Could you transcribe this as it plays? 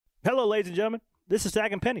Hello, ladies and gentlemen. This is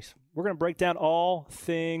Stacking Pennies. We're going to break down all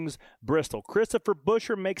things Bristol. Christopher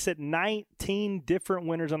Buescher makes it 19 different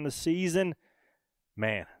winners on the season.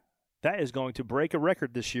 Man, that is going to break a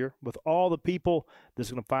record this year with all the people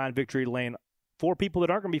that's going to find victory lane. 4 people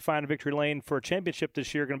that aren't going to be finding victory lane for a championship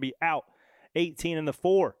this year are going to be out. 18 and the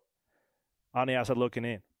 4 on the outside looking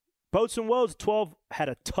in. Boats and Woes, 12, had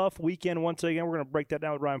a tough weekend once again. We're going to break that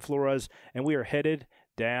down with Ryan Flores, and we are headed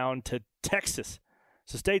down to Texas.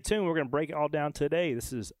 So stay tuned. We're going to break it all down today.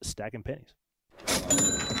 This is Stacking Pennies.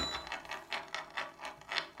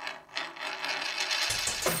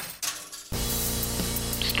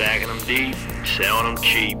 Stacking them deep, selling them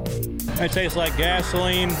cheap. It tastes like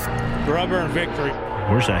gasoline, rubber, and victory.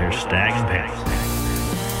 We're just out here stacking pennies.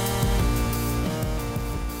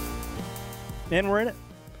 And we're in it.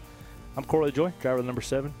 I'm Corley Joy, driver of the number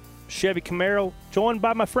 7 Chevy Camaro, joined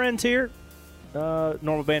by my friends here.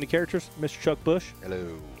 Normal band of characters, Mr. Chuck Busch.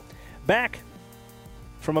 Hello. Back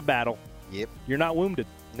from a battle. Yep. You're not wounded.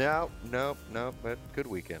 No, but good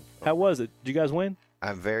weekend. How was it? Did you guys win?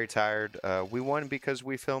 I'm very tired. We won because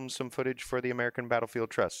we filmed some footage for the American Battlefield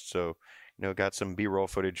Trust. So, got some B-roll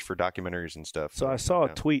footage for documentaries and stuff. So I saw a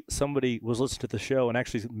tweet. Somebody was listening to the show and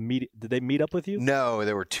actually did they meet up with you? No,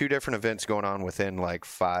 there were 2 different events going on within like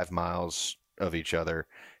 5 miles of each other.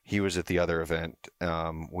 He was at the other event.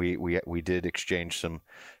 We did exchange some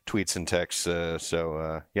tweets and texts.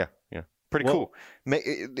 Yeah. Pretty cool.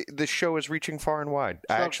 The show is reaching far and wide.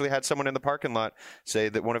 I actually had someone in the parking lot say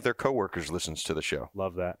that one of their coworkers listens to the show.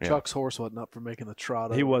 Love that. Yeah. Chuck's horse wasn't up for making the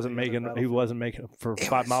trot. He wasn't making it for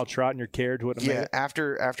 5 mile trot, and your carriage wouldn't make it.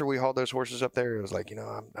 After we hauled those horses up there, it was like,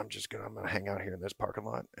 I'm gonna hang out here in this parking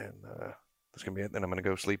lot, and that's gonna be it. Then I'm gonna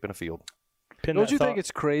go sleep in a field. Don't you think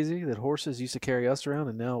it's crazy that horses used to carry us around,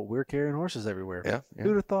 and now we're carrying horses everywhere? Yeah.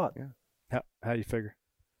 Who'd have thought? Yeah. How do you figure?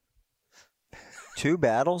 2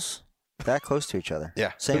 battles that close to each other.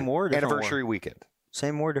 Yeah. Same war, different anniversary weekend.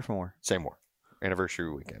 Same war, different war. Same war.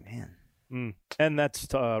 Anniversary weekend. Man. And that's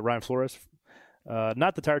Ryan Flores.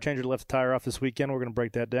 Not the tire changer that left the tire off this weekend. We're going to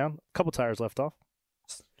break that down. A couple tires left off.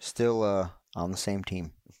 Still on the same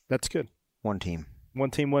team. That's good. One team.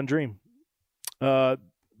 One team, one dream.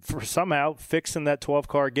 For somehow fixing that 12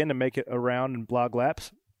 car again to make it around and blog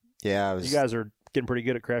laps. Yeah. You guys are getting pretty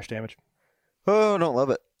good at crash damage. Oh, don't love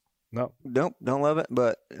it. No. Nope, don't love it.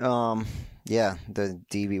 But, yeah,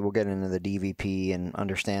 we'll get into the DVP and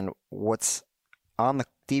understand what's on the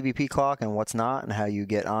DVP clock and what's not and how you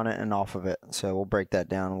get on it and off of it. So we'll break that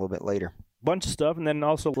down a little bit later. Bunch of stuff. And then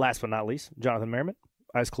also, last but not least, Jonathan Merriman,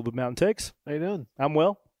 Ice Club of Mountain Takes. How you doing? I'm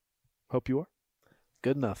well. Hope you are.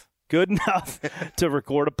 Good enough. Good enough to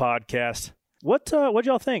record a podcast. What'd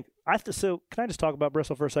y'all think? So can I just talk about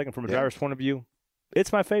Bristol for a second from a driver's point of view?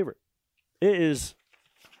 It's my favorite. It is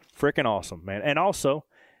freaking awesome, man. And also,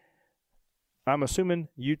 I'm assuming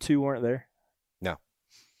you 2 weren't there. No.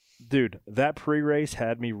 Dude, that pre-race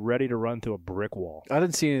had me ready to run through a brick wall. I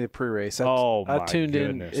didn't see any of the pre-race. I tuned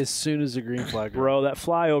in as soon as the green flag. Bro, that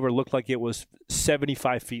flyover looked like it was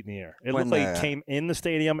 75 feet in the air. It looked like it came in the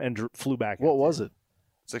stadium and flew back. What was it?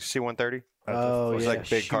 It's like C-130. Oh, it was like a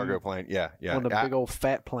big cargo plane. Yeah. One of the big old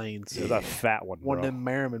fat planes. It was a fat one, bro. One of them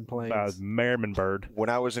Merriman planes. Merriman bird. When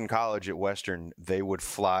I was in college at Western, they would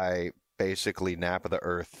fly basically nap of the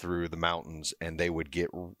earth through the mountains, and they would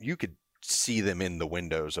you could see them in the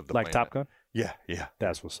windows of the plane. Like Top Gun? Yeah.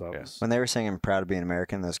 That's what's up. Yeah. When they were singing Proud to be an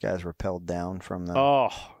American, those guys rappelled down from the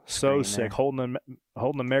so sick. there. Holding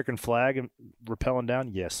the American flag and rappelling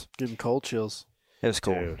down, yes. Getting cold chills. It was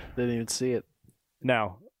cool. Dude. Didn't even see it.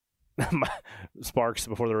 Now, Sparks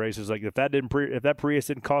before the race was like, if that Prius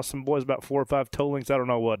didn't cost some boys about 4 or 5 toe links, I don't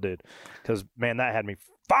know what did. Because, man, that had me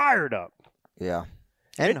fired up. Yeah.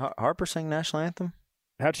 And Harper sang national anthem.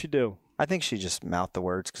 How'd she do? I think she just mouthed the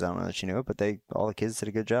words because I don't know that she knew it, but all the kids did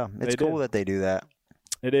a good job. It's They cool did. that they do that.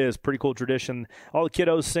 It is. Pretty cool tradition. All the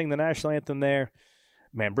kiddos sing the national anthem there.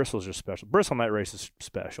 Man, Bristol's just special. Bristol night race is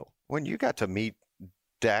special. When you got to meet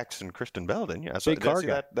Dax and Kristen Bell, didn't you? Big car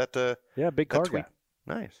guy. Big car guy.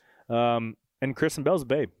 Nice. And Kristen Bell's a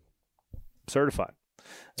babe. Certified.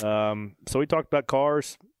 So we talked about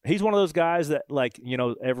cars. He's one of those guys that, like, he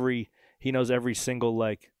knows every single,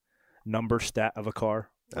 like, number stat of a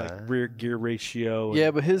car. Like rear gear ratio.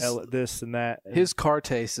 Yeah, but this and that. His car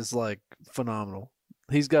taste is, like, phenomenal.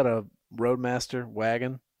 He's got a Roadmaster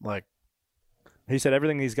wagon. Like, he said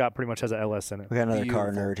everything he's got pretty much has an LS in it. We got another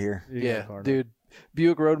car Beautiful. nerd here. Yeah, dude.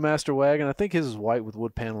 Buick Roadmaster wagon. I think his is white with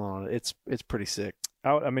wood paneling on it. It's pretty sick.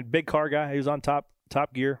 I mean, big car guy. He was on Top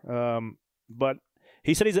Gear. But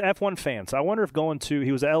he said he's an F1 fan. So I wonder if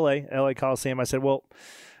he was at LA Coliseum. I said, well,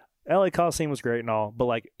 LA Coliseum was great and all, but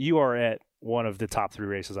like you are at one of the top 3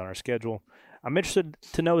 races on our schedule. I'm interested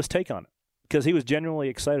to know his take on it because he was genuinely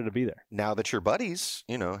excited to be there. Now that you're buddies,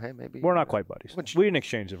 hey, maybe We're not quite buddies. We didn't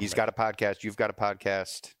exchange information. He's got a podcast. You've got a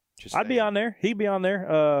podcast. I'd be on there. He'd be on there,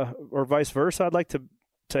 or vice versa. I'd like to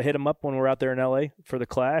hit him up when we're out there in LA for the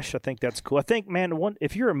Clash. I think that's cool. I think, man,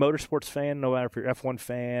 if you're a motorsports fan, no matter if you're F1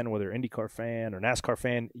 fan, whether IndyCar fan or NASCAR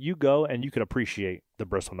fan, you go and you can appreciate the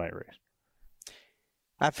Bristol Night Race.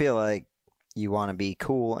 I feel like you want to be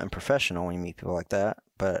cool and professional when you meet people like that,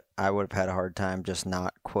 but I would have had a hard time just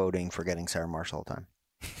not quoting Forgetting Sarah Marshall all the time.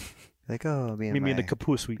 Like, oh, be in the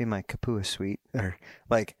Kapua suite. Be in my Kapua suite. Or,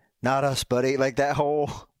 like, not us, buddy. Like, that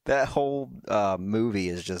whole movie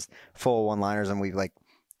is just full of one-liners, and we've, like,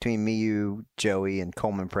 between me, you, Joey, and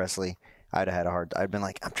Coleman Presley, I'd have had a hard time. I'd been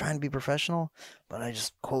like, I'm trying to be professional, but I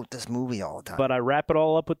just quote this movie all the time. But I wrap it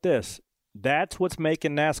all up with this. That's what's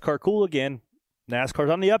making NASCAR cool again. NASCAR's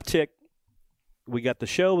on the uptick. We got the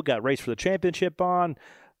show. We got Race for the Championship on,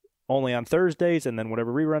 only on Thursdays, and then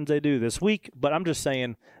whatever reruns they do this week. But I'm just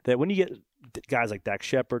saying that when you get guys like Dak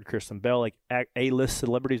Shepard, Kristen Bell, like A-list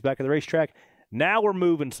celebrities back at the racetrack, now we're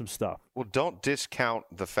moving some stuff. Well, don't discount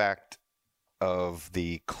the fact of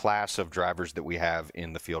the class of drivers that we have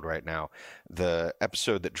in the field right now. The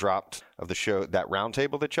episode that dropped of the show, that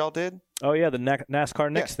roundtable that y'all did. Oh, yeah, the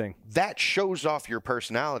NASCAR Next thing. That shows off your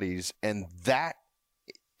personalities, and that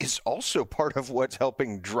is also part of what's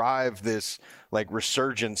helping drive this like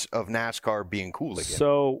resurgence of NASCAR being cool again.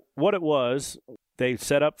 So what it was, they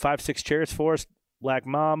set up 5-6 chairs for us. Black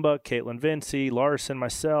Mamba, Caitlin Vinci, Larson,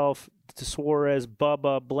 myself, Suarez,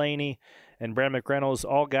 Bubba, Blaney, and Brad McReynolds,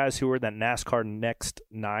 all guys who were in that NASCAR Next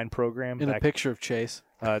 9 program. And a picture of Chase.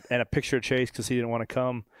 And a picture of Chase because he didn't want to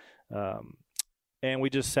come. And we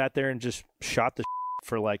just sat there and just shot the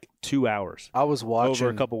for like 2 hours. I was watching. Over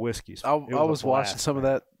a couple whiskeys. I was watching some of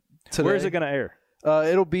that today. Where is it going to air?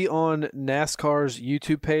 It'll be on NASCAR's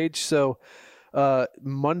YouTube page. So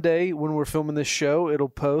Monday, when we're filming this show, it'll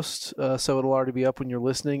post. So it'll already be up when you're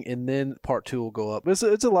listening. And then part 2 will go up. It's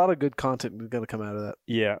a lot of good content going to come out of that.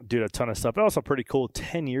 Yeah, dude, a ton of stuff. Also pretty cool.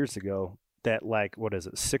 10 years ago, that like, what is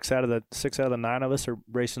it? 6 out of the 9 of us are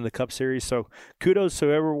racing the Cup Series. So kudos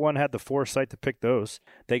to everyone had the foresight to pick those.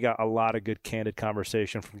 They got a lot of good candid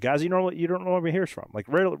conversation from guys you don't normally hear from. Like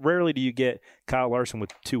rarely do you get Kyle Larson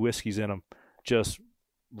with 2 whiskeys in him just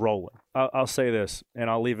rolling. I'll say this, and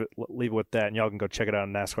I'll leave it with that, and y'all can go check it out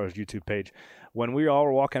on NASCAR's YouTube page. When we all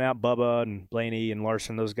were walking out, Bubba and Blaney and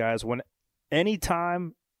Larson, those guys, when any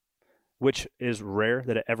time, which is rare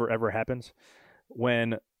that it ever happens,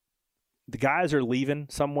 when the guys are leaving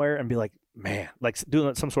somewhere and be like, man, like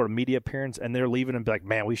doing some sort of media appearance, and they're leaving and be like,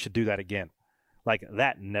 man, we should do that again. Like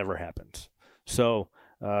that never happens. So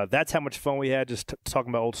that's how much fun we had just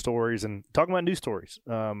talking about old stories and talking about new stories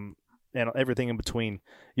and everything in between.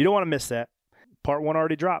 You don't want to miss that. Part 1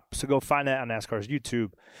 already dropped, so go find that on NASCAR's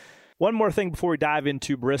YouTube. One more thing before we dive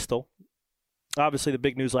into Bristol. Obviously, the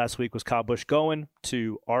big news last week was Kyle Busch going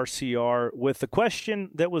to RCR with the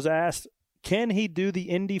question that was asked, can he do the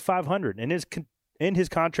Indy 500? In his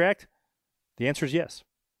contract, the answer is yes.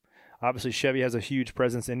 Obviously, Chevy has a huge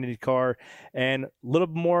presence in IndyCar. And a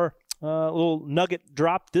little nugget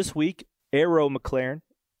dropped this week. Arrow McLaren,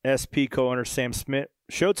 SP co-owner Sam Smith,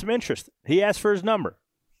 showed some interest. He asked for his number.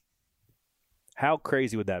 How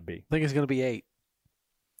crazy would that be? I think it's going to be 8.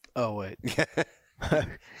 Oh, wait.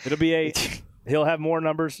 It'll be 8. He'll have more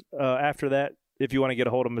numbers after that if you want to get a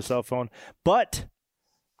hold of his cell phone. But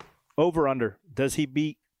over under, does he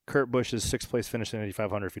beat Kurt Busch's 6th place finish in Indy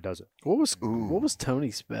 500 if he does it? What was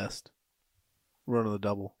Tony's best run of the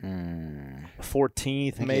double?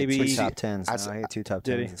 14th, maybe. 2 top 10s. No, he had 2 top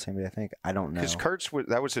 10s the same day, I think. I don't know. Because Kurt's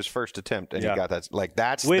that was his first attempt, and he got that. Like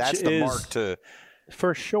that's Which the is, mark to.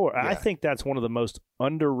 For sure. Yeah. I think that's one of the most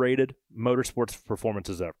underrated motorsports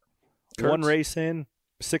performances ever. Kurt's, 1 race in,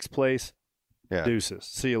 6th place, deuces.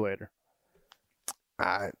 See you later.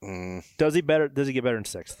 Does he get better in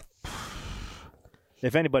 6th?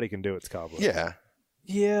 If anybody can do it, it's Kyle Busch. Yeah.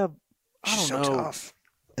 Yeah. I don't know. Tough.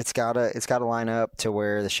 It's gotta line up to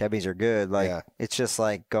where the Chevys are good. Like it's just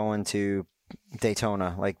like going to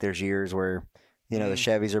Daytona. Like there's years where the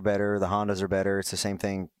Chevys are better, the Hondas are better. It's the same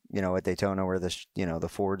thing, at Daytona where the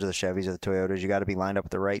Fords or the Chevys or the Toyotas. You got to be lined up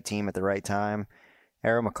with the right team at the right time.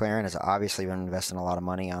 Arrow McLaren has obviously been investing a lot of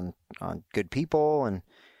money on good people, and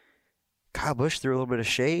Kyle Busch threw a little bit of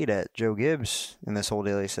shade at Joe Gibbs in this whole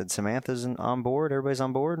deal. He said Samantha's on board, everybody's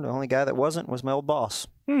on board. The only guy that wasn't was my old boss.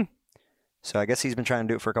 So I guess he's been trying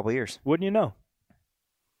to do it for a couple of years. Wouldn't you know?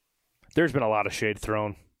 There's been a lot of shade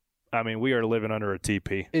thrown. I mean, we are living under a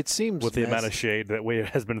teepee It seems with the amount of shade that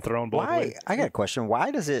has been thrown both Why? ways. I got a question. Why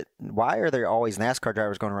are there always NASCAR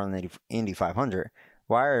drivers going to run the Indy 500?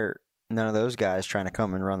 Why are none of those guys trying to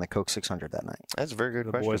come and run the Coke 600 that night? That's a very good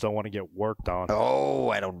The question. boys don't want to get worked on. Oh,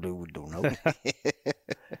 I don't know.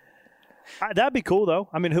 That'd be cool, though.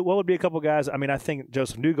 I mean, what would be a couple guys? I mean, I think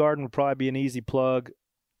Joseph Newgarden would probably be an easy plug.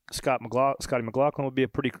 Scotty McLaughlin would be a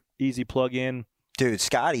pretty easy plug in. Dude,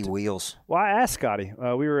 Scotty wheels. Well, I asked Scotty.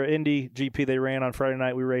 We were at Indy GP. They ran on Friday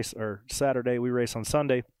night. We raced, or Saturday. We raced on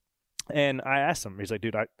Sunday. And I asked him. He's like,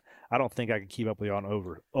 dude, I don't think I can keep up with you on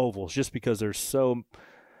ovals just because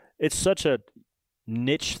it's such a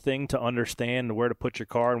niche thing to understand where to put your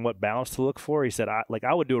car and what balance to look for. He said,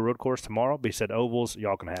 I would do a road course tomorrow, but he said, ovals,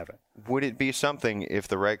 y'all can have it. Would it be something if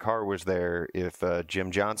the right car was there, if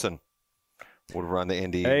Jim Johnson would run the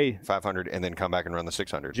Indy 500 and then come back and run the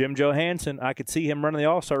 600? Jim Johansson, I could see him running the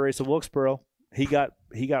All-Star race at Wilkesboro. He got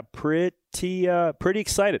pretty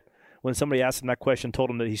excited when somebody asked him that question, told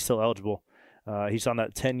him that he's still eligible. He's on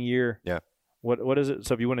that 10-year. Yeah. What is it?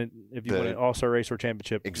 So if you win an All-Star race or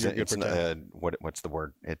championship, you're good for 10. What's the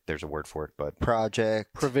word? There's a word for it, but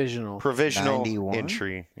Provisional 91?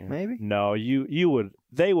 Entry. Yeah. Maybe. No,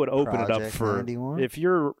 they would open it up Project for 91?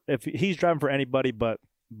 if he's driving for anybody but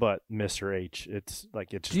Mr. H. It's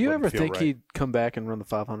like it just. Do you wouldn't ever feel think right. he'd come back and run the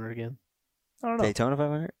 500 again? I don't know. Daytona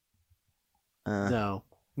 500? No.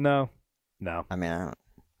 No. I mean, I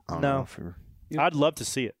don't No. know if I'd love to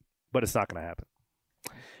see it, but it's not going to happen.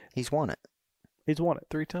 he's won it. He's won it.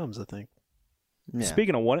 3 times, I think. Yeah.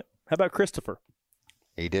 Speaking of won it, how about Christopher?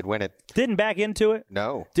 He did win it. Didn't back into it.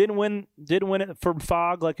 No. Didn't win it from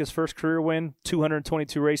Fogg like his first career win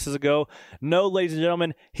 222 races ago. No, ladies and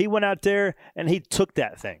gentlemen, he went out there and he took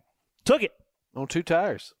that thing. Took it. On 2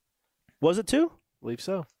 tires. Was it 2? Believe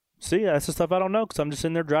so. See, that's the stuff I don't know because I'm just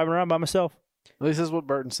in there driving around by myself. At least that's what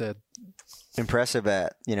Burton said. Impressive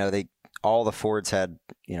that, all the Fords had,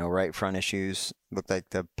 right front issues. Looked like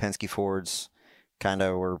the Penske Fords kind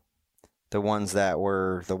of were the ones that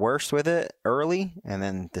were the worst with it early, and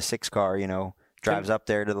then the 6 car, drives up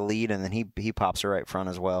there to the lead, and then he pops her right front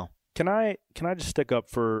as well. Can I just stick up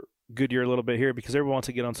for Goodyear a little bit here because everyone wants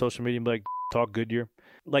to get on social media and be like, talk Goodyear.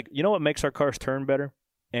 Like, you know what makes our cars turn better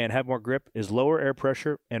and have more grip is lower air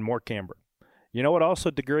pressure and more camber. You know what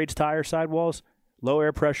also degrades tire sidewalls? Low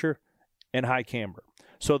air pressure and high camber.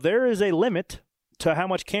 So there is a limit to how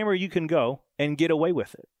much camber you can go and get away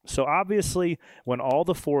with it. So obviously, when all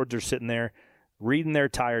the Fords are sitting there reading their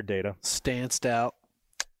tire data, Stanced out.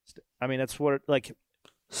 I mean, that's what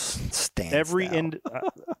Stands every out.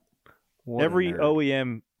 What a every nerd.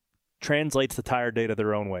 OEM translates the tire data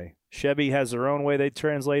their own way. Chevy has their own way they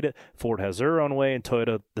translate it. Ford has their own way, and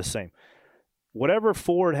Toyota the same. Whatever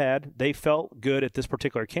Ford had, they felt good at this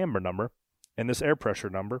particular camber number and this air pressure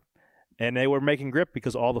number, and they were making grip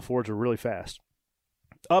because all the Fords were really fast.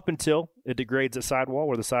 Up until it degrades the sidewall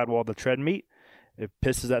where the sidewall the tread meet, it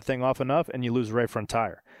pisses that thing off enough, and you lose the right front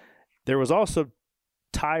tire. There was also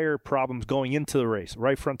tire problems going into the race.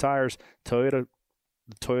 Right front tires, the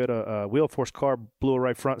Toyota wheel force car blew a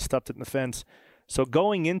right front, stuffed it in the fence. So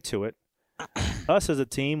going into it, us as a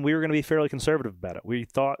team, we were going to be fairly conservative about it. We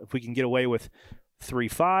thought if we can get away with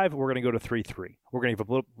 3.5, we're going to go to 3.3. We're going to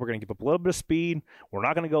give up a little bit of speed. We're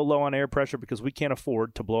not going to go low on air pressure because we can't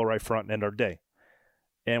afford to blow a right front and end our day.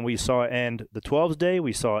 And we saw it end the 12's day.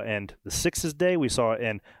 We saw it end the 6's day. We saw it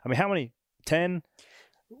end, how many? 10?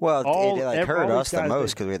 Well, it hurt all us these the guys most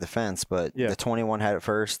did. because we had the fence, but Yeah. the 21 had it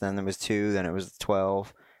first, then there was 2, then it was the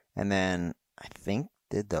 12, and then I think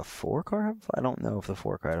did the 4 car have a flat? I don't know if the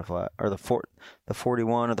 4 car had a flat, or the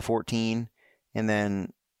 41 or the 14, and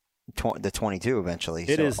then the 22 eventually.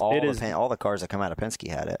 All the cars that come out of Penske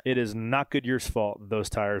had it. It is not Goodyear's fault that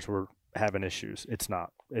those tires were having issues. It's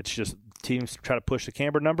not. It's just teams try to push the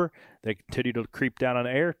camber number. They continue to creep down on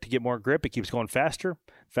air to get more grip. It keeps going faster.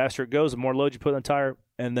 Faster it goes, the more load you put on the tire,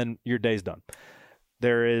 and then your day's done.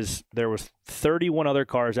 There was 31 other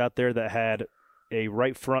cars out there that had a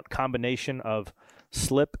right front combination of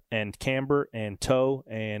slip and camber and toe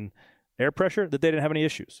and air pressure that they didn't have any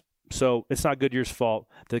issues. So it's not Goodyear's fault.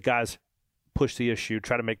 The guys push the issue,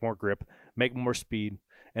 try to make more grip, make more speed,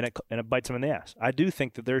 and it bites them in the ass. I do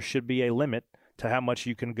think that there should be a limit to how much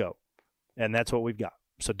you can go, and that's what we've got.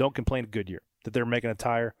 So don't complain to Goodyear that they're making a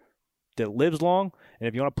tire that lives long, and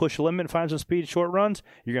if you want to push the limit and find some speed short runs,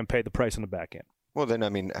 you're going to pay the price on the back end. Well,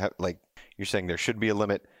 then, like you're saying there should be a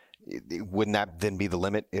limit. Wouldn't that then be the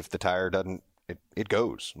limit if the tire doesn't, it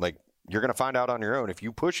goes? Like, you're going to find out on your own. If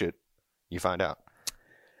you push it, you find out.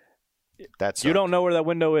 That's You don't know where that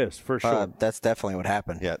window is for sure. That's definitely what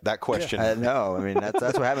happened. Yeah, that question. No, I mean that's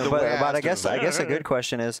what happened. The way but I asked guess a good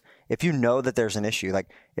question is if you know that there's an issue,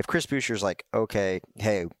 like if Chris Buescher's like, okay,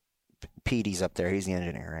 hey, Petey's up there, he's the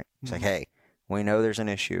engineer, right? He's like, hey, we know there's an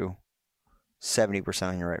issue, 70%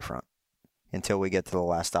 on your right front. Until we get to the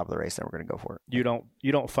last stop of the race, then we're going to go for it. You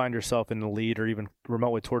don't find yourself in the lead or even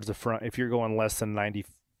remotely towards the front if you're going less than 96%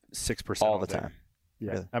 all the time.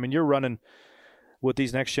 Yeah, Really. I mean you're running with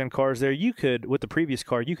these next gen cars. There, you could with the previous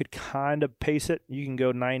car, you could kind of pace it. You can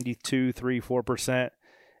go 92, 3-4%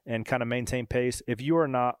 and kind of maintain pace. If you are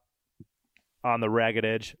not on the ragged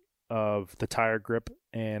edge of the tire grip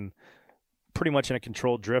and pretty much in a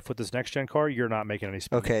controlled drift with this next gen car, you're not making any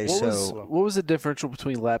speed. Okay, What was the differential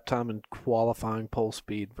between lap time and qualifying pole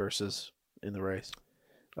speed versus in the race?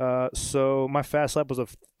 So my fast lap was a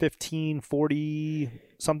 15:40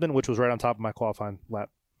 something, which was right on top of my qualifying lap.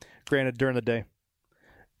 Granted, during the day,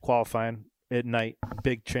 qualifying at night,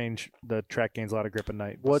 big change. The track gains a lot of grip at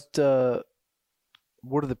night. What did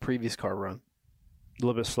the previous car run? A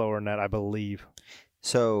little bit slower than that, I believe.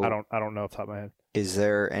 So I don't know off the top of my head. is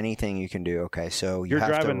there anything you can do? Okay, so you You're have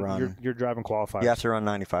driving. to run. You're driving qualifiers. You have to run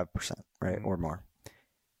 95%, right, or more.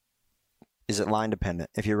 Is it line dependent?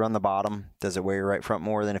 If you run the bottom, does it wear your right front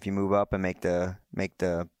more than if you move up and make the?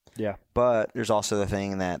 Yeah. But there's also the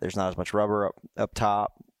thing that there's not as much rubber up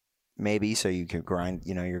top, maybe, so you can grind.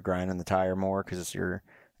 You're grinding the tire more because you're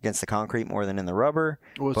against the concrete more than in the rubber.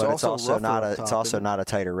 Well, but it's also rougher not up a. top, It's also isn't it? not a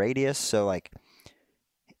tighter radius. So like,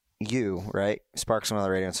 you right sparks him on the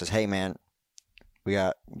radio and says, "Hey man,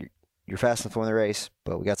 you're fast enough to win the race,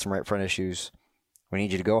 but we got some right front issues. We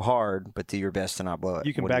need you to go hard, but do your best to not blow it."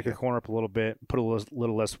 You can What do back you your do? corner up a little bit, put a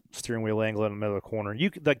little less steering wheel angle in the middle of the corner.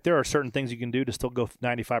 There are certain things you can do to still go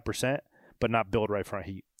 95%, but not build right front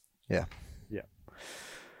heat. Yeah. Yeah.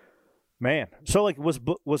 Man, so like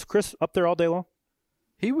was Chris up there all day long?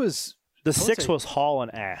 He was. The I would 6 say- was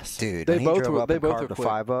hauling ass. Dude, They when he both drove were- up they and both carved were the quick.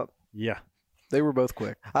 5 up. Yeah. They were both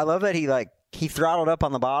quick. I love that he throttled up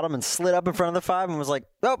on the bottom and slid up in front of the 5 and was like,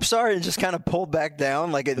 "Oh, sorry," and just kind of pulled back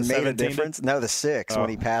down like it The made a 17 did? difference. No, the 6 Oh. when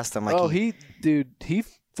he passed him. Like he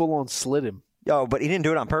full on slid him. but he didn't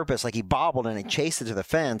do it on purpose. Like he bobbled and he chased it to the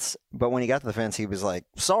fence. But when he got to the fence, he was like,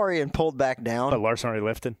 "Sorry," and pulled back down. But Larson already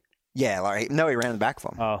lifted. Yeah, like, no, he ran the back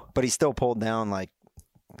of him. Oh. But he still pulled down like,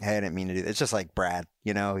 "Hey, I didn't mean to do that." It's just like Brad,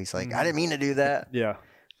 he's like, "I didn't mean to do that." Yeah.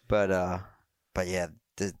 But yeah,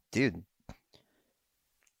 dude,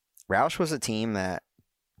 Roush was a team that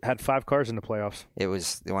Had 5 cars in the playoffs. it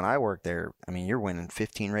was when I worked there. I mean, you're winning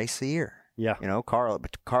 15 races a year. Yeah. Carl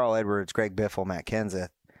Edwards, Greg Biffle, Matt Kenseth.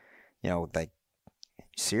 Like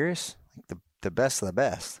serious, like the best of the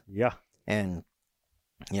best. Yeah. And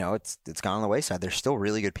it's gone on the wayside. There's still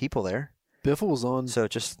really good people there. Biffle was on So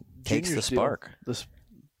it just takes the Junior's deal spark. this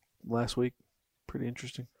last week. Pretty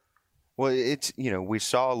interesting. Well, it's we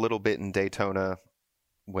saw a little bit in Daytona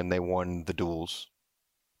when they won the duels.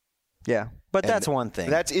 Yeah, but And that's one thing.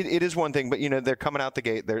 That's it. It is one thing, but they're coming out the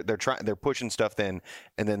gate. They're pushing stuff in,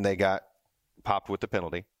 and then they got popped with the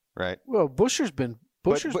penalty, right? Well, Buscher's been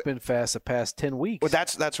but- been fast the past 10 weeks. Well,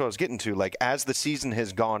 that's what I was getting to. Like as the season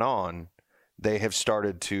has gone on, they have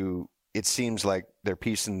started to. It seems like they're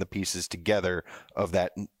piecing the pieces together of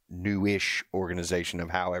that newish organization of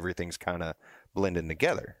how everything's kind of blending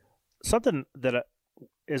together. Something that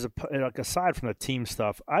is like aside from the team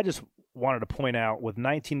stuff, I just wanted to point out with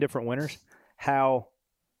 19 different winners how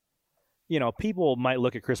people might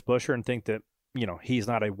look at Chris Buescher and think that he's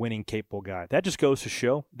not a winning capable guy. That just goes to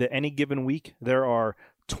show that any given week there are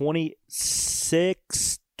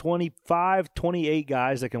 26, 25, 28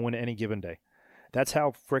 guys that can win any given day. That's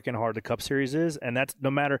how freaking hard the Cup Series is, and that's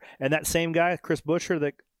no matter. And that same guy, Chris Buescher,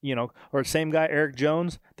 that or same guy, Eric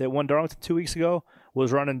Jones, that won Darlington 2 weeks ago,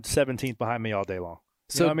 was running 17th behind me all day long.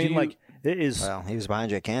 So I mean, like it is. Well, he was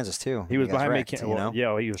behind you at Kansas too. He was You guys behind wrecked, me.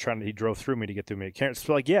 Yeah, he was he drove through me to get through me.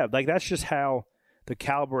 So that's just how the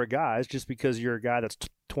caliber of guys. Just because you're a guy that's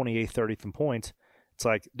 28th, 30th in points, it's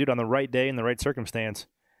like, dude, on the right day in the right circumstance,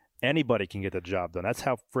 anybody can get the job done. That's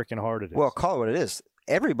how freaking hard it is. Well, call it what it is.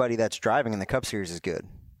 Everybody that's driving in the Cup Series is good,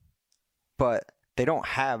 but they don't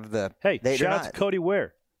have the. hey, they're shout out not- to Cody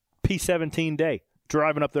Ware, P17 day,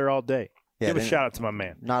 driving up there all day. Yeah, Give a they're shout out to my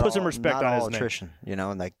man. Not Put some all- respect not on all his attrition,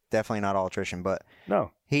 and like definitely not all attrition, but name.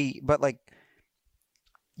 No, but like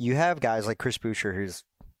you have guys like Chris Buescher, who's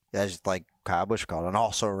as like Kyle Busch called, and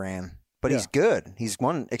also ran, but he's good. He's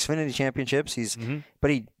won Xfinity championships. But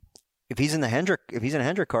if he's in a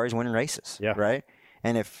Hendrick car, he's winning races. Yeah. Right.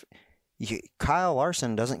 And if Kyle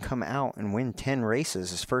Larson doesn't come out and win 10 races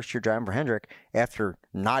his first year driving for Hendrick after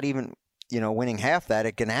not even winning half that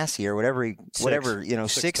at Ganassi or whatever,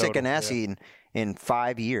 six at total, Ganassi in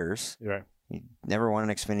 5 years. Right. He never won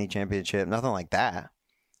an Xfinity championship, nothing like that.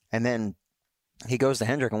 And then he goes to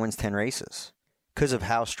Hendrick and wins 10 races because of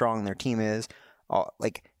how strong their team is.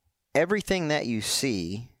 Like everything that you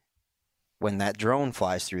see when that drone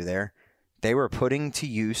flies through there, they were putting to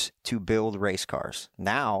use to build race cars.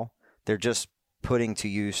 Now they're just putting to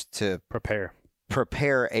use to prepare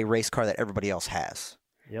a race car that everybody else has.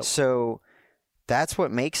 Yep. So that's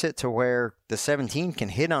what makes it to where the 17 can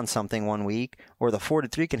hit on something one week or the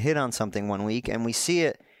 4-3 can hit on something one week, and we see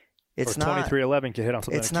it. It's or not 2311 can hit on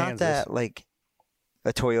something. It's in not Kansas. that like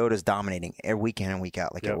a Toyota's dominating every week in and week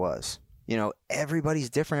out like it was. Everybody's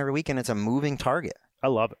different every week, and it's a moving target. I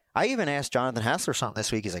love it. I even asked Jonathan Hassler something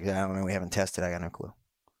this week. He's like, I don't know. We haven't tested. I got no clue.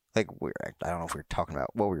 Like, I don't know if we were talking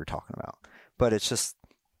about what we were talking about. But it's just,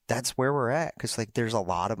 that's where we're at. Because, like, there's a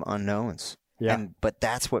lot of unknowns. Yeah. But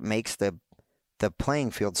that's what makes the playing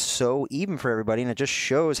field so even for everybody. And it just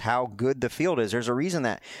shows how good the field is. There's a reason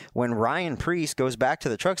that when Ryan Preece goes back to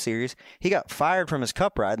the truck series, he got fired from his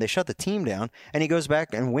cup ride. They shut the team down. And he goes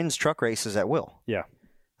back and wins truck races at will. Yeah.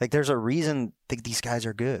 Like, there's a reason these guys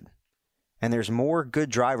are good. And there's more good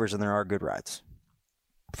drivers than there are good rides.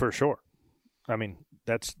 For sure. I mean,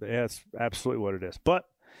 that's absolutely what it is. But,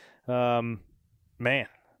 man,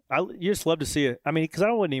 you just love to see it. I mean, because I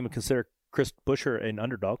wouldn't even consider Chris Buescher an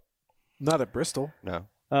underdog. Not at Bristol. No.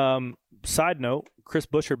 Side note, Chris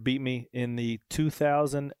Buescher beat me in the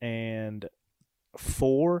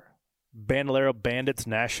 2004 Bandolero Bandits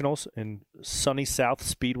Nationals in sunny South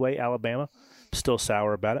Speedway, Alabama. Still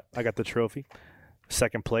sour about it. I got the trophy.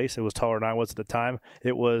 Second place. It was taller than I was at the time.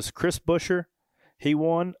 It was Chris Buescher. He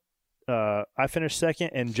won. I finished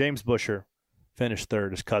second, and James Buescher finished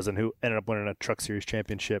third, his cousin, who ended up winning a Truck Series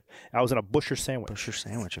championship. I was in a Buescher sandwich. Buescher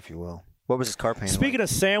sandwich, if you will. What was his car painted Speaking of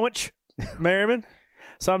sandwich, Merriman,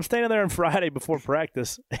 so I'm standing there on Friday before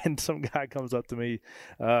practice, and some guy comes up to me.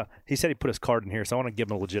 He said he put his card in here, so I want to give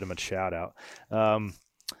him a legitimate shout-out.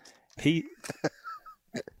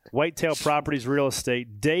 Whitetail Properties Real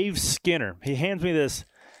Estate, Dave Skinner. He hands me this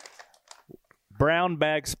brown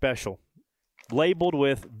bag special labeled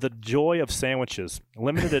with the joy of sandwiches,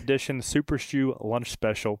 limited edition Super Shoe lunch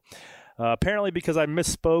special. Apparently because I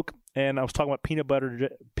misspoke and I was talking about peanut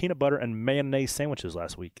butter and mayonnaise sandwiches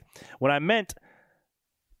last week. When I meant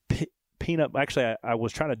peanut, actually I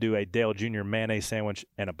was trying to do a Dale Jr. mayonnaise sandwich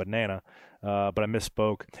and a banana, but I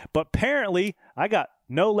misspoke. But apparently I got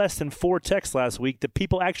no less than 4 texts last week that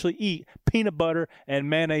people actually eat peanut butter and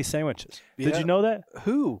mayonnaise sandwiches. Yeah. Did you know that?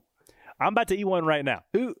 Who? I'm about to eat one right now.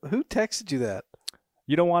 Who texted you that?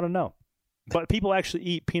 You don't want to know. But people actually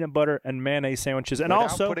eat peanut butter and mayonnaise sandwiches. And Without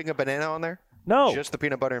also putting a banana on there? No. Just the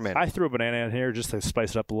peanut butter and mayonnaise. I threw a banana in here just to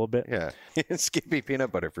spice it up a little bit. Yeah. Skippy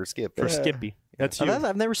peanut butter for Skip. For Skippy. That's you.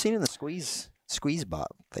 I've never seen it in the squeeze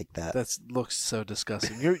bot like that. That looks so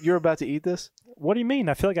disgusting. You're about to eat this? What do you mean?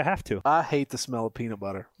 I feel like I have to. I hate the smell of peanut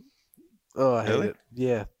butter. Oh, I hate it.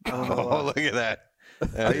 Yeah. Oh, look at that.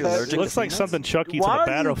 Are you allergic It looks to like peanuts? something Chuck eats on the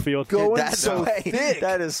battlefield. Going so thick.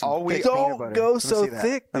 That is all we thick don't peanut butter. go Let me so see that.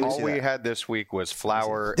 thick. Let me All see we that. had this week was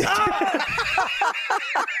flour.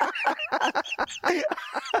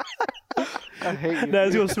 I hate you.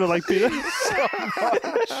 That's going to smell like peanut.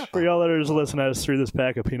 For y'all that are just listening, I just threw this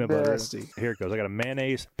pack of peanut butter. Nasty. Here it goes. I got a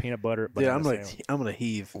mayonnaise, peanut butter, Yeah, banana I'm gonna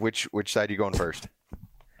heave. Which side are you going first?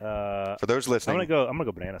 For those listening, I'm gonna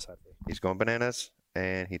go banana side first. he's going bananas,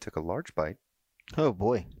 and he took a large bite. Oh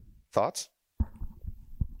boy! Thoughts?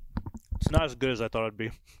 It's not as good as I thought it'd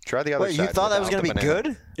be. Try the other Wait, side. you thought that was without going to the be banana.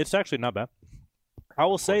 good? It's actually not bad. I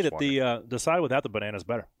will say that wondered. the side without the banana is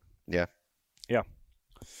better. Yeah. Yeah.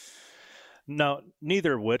 No,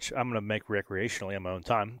 neither of which I'm going to make recreationally on my own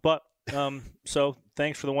time. But so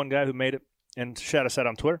thanks for the one guy who made it and shout us out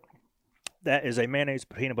on Twitter. That is a mayonnaise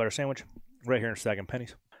peanut butter sandwich right here in Stacking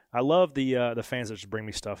Pennies. I love the fans that just bring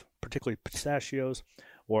me stuff, particularly pistachios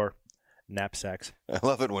or knapsacks. I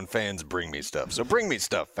love it when fans bring me stuff. So bring me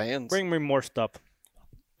stuff, fans. Bring me more stuff.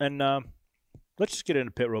 And let's just get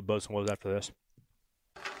into pit road boats and what was after this.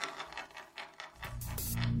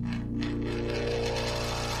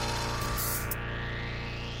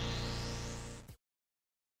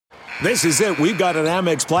 This is it. We've got an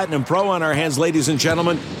Amex Platinum Pro on our hands, ladies and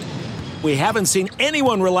gentlemen. We haven't seen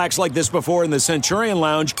anyone relax like this before in the Centurion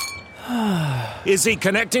Lounge. Is he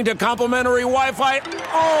connecting to complimentary Wi-Fi?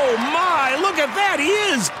 Oh, my. Look at that. He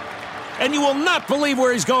is. And you will not believe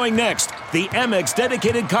where he's going next. The Amex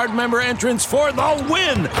dedicated card member entrance for the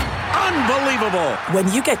win. Unbelievable.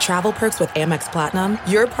 When you get travel perks with Amex Platinum,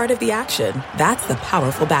 you're part of the action. That's the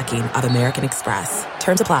powerful backing of American Express.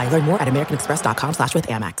 Terms apply. Learn more at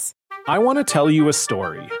americanexpress.com/withAmex. I want to tell you a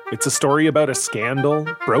story. It's a story about a scandal,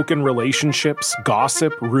 broken relationships,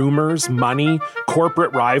 gossip, rumors, money,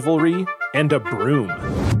 corporate rivalry, and a broom.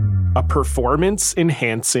 A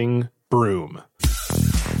performance-enhancing broom.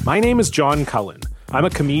 My name is John Cullen. I'm a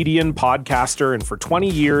comedian, podcaster, and for 20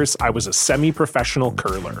 years, I was a semi-professional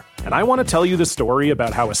curler. And I want to tell you the story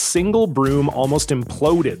about how a single broom almost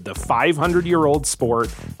imploded the 500-year-old sport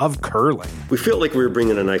of curling. We felt like we were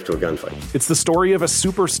bringing a knife to a gunfight. It's the story of a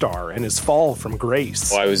superstar and his fall from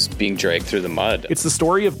grace. I was being dragged through the mud. It's the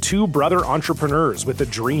story of two brother entrepreneurs with a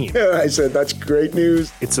dream. I said, that's great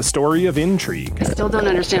news. It's a story of intrigue. I still don't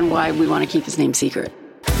understand why we want to keep his name secret.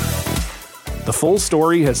 The full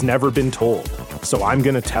story has never been told, so I'm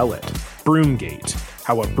going to tell it. Broomgate,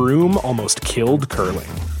 how a broom almost killed curling.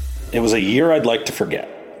 It was a year I'd like to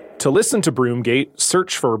forget. To listen to Broomgate,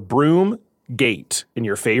 search for Broomgate in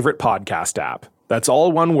your favorite podcast app. That's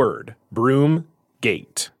all one word,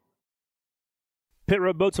 Broomgate. Pit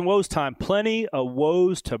Road Boats and Woes time. Plenty of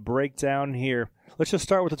woes to break down here. Let's just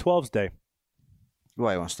start with the 12s day.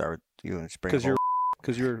 Why you want to start with you?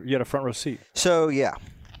 Because you had a front row seat. So yeah,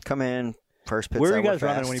 come in first pit. Where were you guys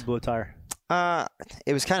running when you blew a tire?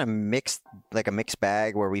 It was kind of mixed, like a mixed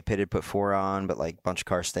bag where we pitted, put 4 on, but like a bunch of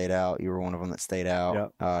cars stayed out. You were one of them that stayed out.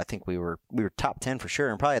 Yep. I think we were top 10 for sure,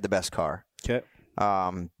 and probably had the best car. Okay.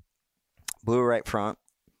 Blew right front,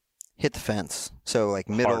 hit the fence. So like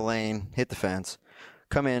middle lane, hit the fence,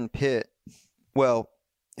 come in pit. Well,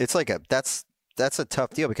 it's like that's a tough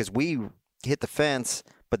deal because we hit the fence,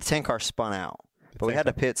 but the 10 car spun out. But we had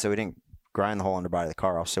to pit, so we didn't grind the whole underbody of the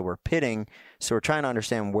car off. So we're pitting. So we're trying to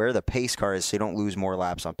understand where the pace car is so you don't lose more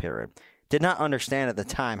laps on pit road. Did not understand at the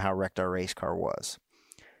time how wrecked our race car was.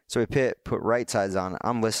 So we put right sides on.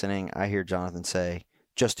 I'm listening. I hear Jonathan say,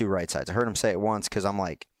 just do right sides. I heard him say it once because I'm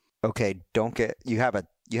like, okay, you have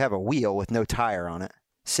a wheel with no tire on it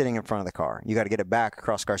sitting in front of the car. You got to get it back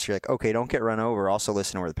across the car. So you're like, okay, don't get run over. Also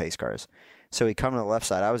listen to where the pace car is. So we come to the left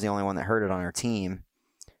side. I was the only one that heard it on our team.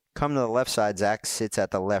 Come to the left side, Zach sits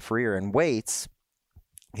at the left rear and waits.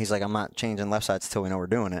 He's like, I'm not changing left sides until we know we're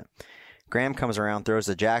doing it. Graham comes around, throws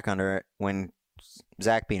the jack under it. When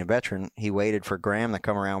Zach, being a veteran, he waited for Graham to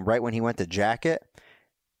come around. Right when he went to jack it,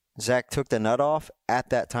 Zach took the nut off. At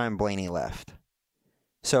that time, Blaney left.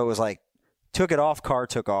 So it was like, took it off, car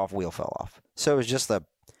took off, wheel fell off. So it was just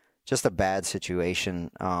a bad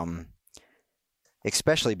situation.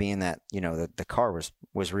 Especially being that, the car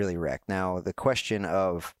was really wrecked. Now, the question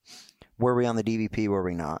of were we on the DVP, were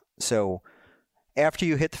we not? So after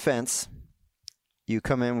you hit the fence, you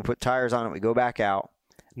come in, we put tires on it, we go back out.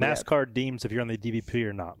 NASCAR deems if you're on the DVP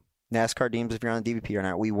or not. NASCAR deems if you're on the DVP or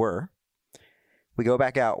not. We were. We go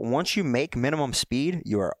back out. Once you make minimum speed,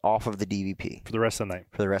 you are off of the DVP. For the rest of the night.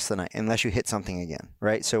 For the rest of the night, unless you hit something again,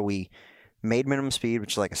 right? So we made minimum speed,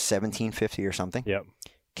 which is like a 1750 or something. Yep.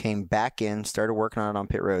 Came back in, started working on it on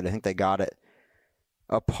pit road. I think they got it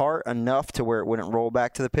apart enough to where it wouldn't roll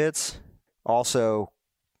back to the pits. Also,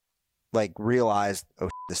 like, realized,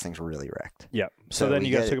 this thing's really wrecked. Yep. So then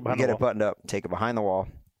you got to take it behind the wall. Get it buttoned up, take it behind the wall,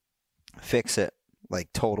 fix it,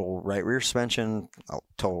 like total right rear suspension,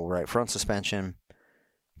 total right front suspension,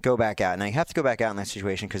 go back out. Now, you have to go back out in that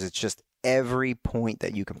situation because it's just every point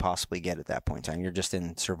that you can possibly get at that point in time. You're just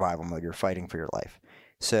in survival mode. You're fighting for your life.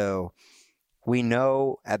 So we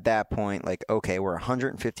know at that point, like, okay, we're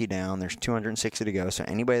 150 down. There's 260 to go. So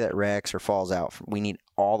anybody that wrecks or falls out, we need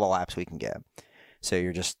all the laps we can get. So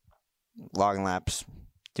you're just logging laps,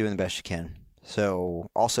 doing the best you can.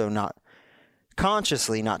 So also not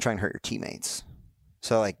consciously not trying to hurt your teammates.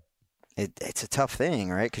 So, like, it's a tough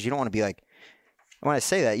thing, right? Because you don't want to be like, when I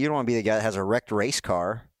say that, you don't want to be the guy that has a wrecked race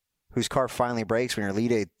car whose car finally breaks when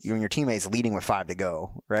your teammate's leading with 5 to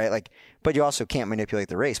go, right? Like, but you also can't manipulate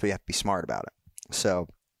the race, but you have to be smart about it. So,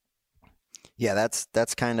 yeah,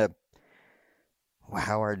 that's kind of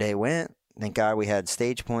how our day went. Thank God we had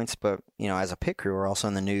stage points, but as a pit crew, we're also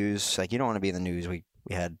in the news. Like, you don't want to be in the news. We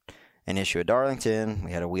had an issue at Darlington.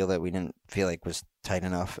 We had a wheel that we didn't feel like was tight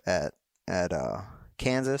enough at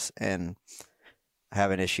Kansas, and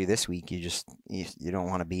have an issue this week. You don't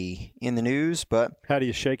want to be in the news, but how do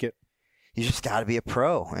you shake it? You just got to be a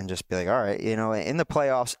pro and just be like, all right, in the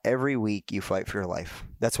playoffs, every week you fight for your life.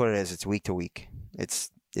 That's what it is. It's week to week. It's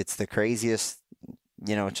the craziest,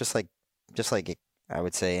 it's just like I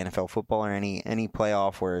would say NFL football or any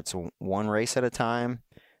playoff where it's one race at a time,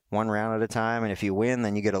 one round at a time. And if you win,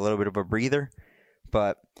 then you get a little bit of a breather.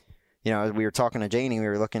 But, we were talking to Janie, we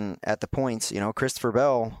were looking at the points, Christopher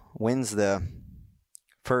Bell wins the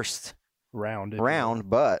first round,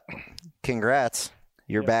 but congrats.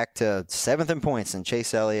 You're back to 7th in points, and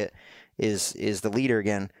Chase Elliott is the leader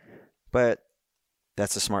again. But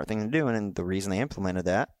that's a smart thing to do. And the reason they implemented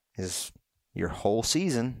that is your whole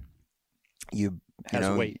season, your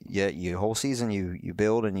whole season you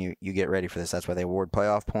build and you get ready for this. That's why they award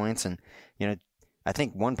playoff points. And, I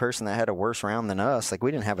think one person that had a worse round than us, like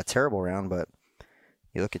we didn't have a terrible round, but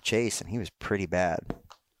you look at Chase and he was pretty bad.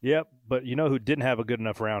 Yep, but you know who didn't have a good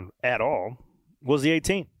enough round at all was the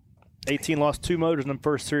 18. 18 lost 2 motors in the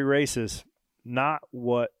first 3 races. Not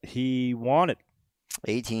what he wanted.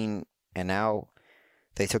 18, and now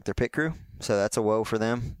they took their pit crew, so that's a woe for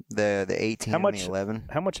them. The 18 and the 11.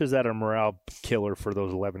 How much is that a morale killer for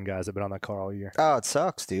those 11 guys that have been on that car all year? Oh, it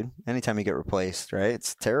sucks, dude. Anytime you get replaced, right?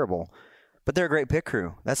 It's terrible. But they're a great pit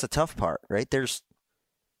crew. That's the tough part, right? There's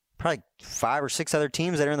probably 5 or 6 other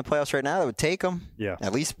teams that are in the playoffs right now that would take them. Yeah.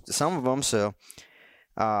 At least some of them. So,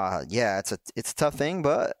 it's a tough thing.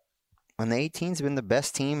 But when the 18's been the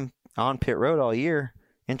best team on pit road all year,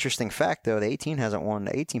 interesting fact though, the 18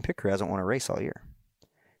 pit crew hasn't won a race all year.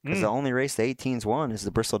 Because the only race the 18's won is the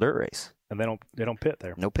Bristol Dirt Race. And they don't pit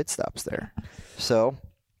there. No pit stops there. So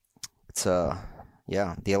it's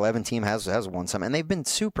the 11 team has won some, and they've been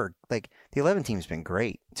super. Like the 11 team's been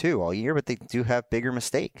great too all year, but they do have bigger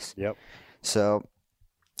mistakes. Yep. So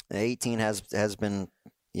the 18 has been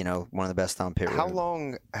one of the best on pit road. How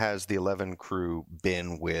long has the 11 crew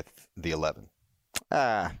been with the 11?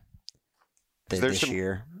 This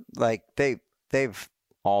year, like they've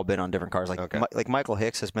all been on different cars. Like like Michael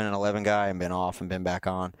Hicks has been an 11 guy and been off and been back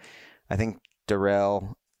on. I think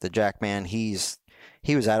Darrell, the Jackman, he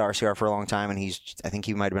was at RCR for a long time, and I think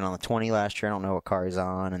he might have been on the 20 last year. I don't know what car he's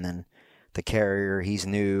on. And then the Carrier, he's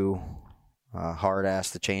new. Hard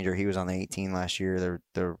ass, the Changer, he was on the 18 last year.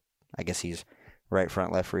 I guess he's right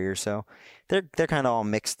front, left rear. So they're kind of all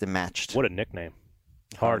mixed and matched. What a nickname,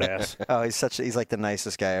 Hard ass. Oh, he's like the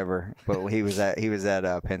nicest guy ever. But he was at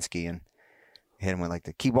Penske and hit him with like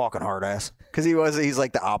the keep walking hard ass, because he's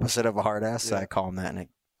like the opposite of a hard ass. So I call him that, and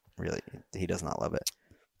he does not love it.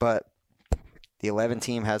 But the 11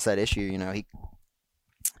 team has that issue,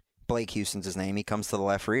 Blake Houston's his name. He comes to the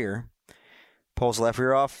left rear, pulls the left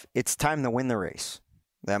rear off. It's time to win the race.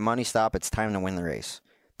 That money stop, it's time to win the race.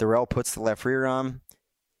 Darrell puts the left rear on,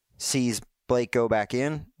 sees Blake go back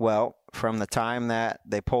in. Well, from the time that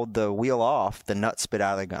they pulled the wheel off, the nut spit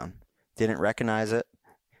out of the gun. Didn't recognize it.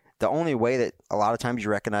 The only way that a lot of times you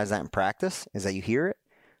recognize that in practice is that you hear it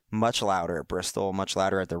much louder at Bristol, much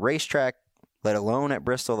louder at the racetrack, let alone at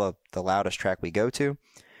Bristol, the loudest track we go to.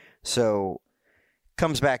 So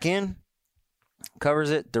comes back in,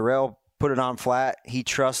 covers it. Darrell put it on flat. He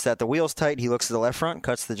trusts that the wheel's tight. He looks at the left front,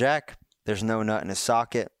 cuts the jack. There's no nut in his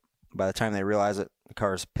socket. By the time they realize it, the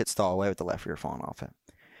car's pit stall away with the left rear falling off it.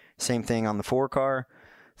 Same thing on the 4 car.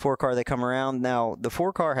 4 car, they come around. Now, the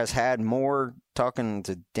 4 car has had more, talking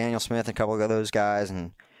to Daniel Smith and a couple of those guys,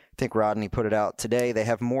 and I think Rodney put it out today, they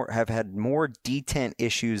have had more detent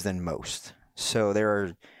issues than most. So there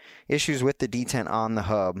are issues with the detent on the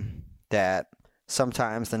hub that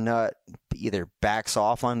sometimes the nut either backs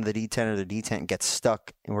off onto the detent or the detent gets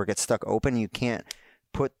stuck open. You can't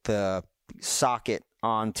put the socket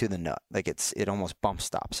onto the nut. Like it almost bump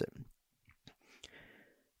stops it.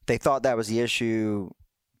 They thought that was the issue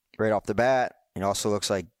right off the bat. It also looks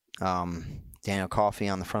like Daniel Coffey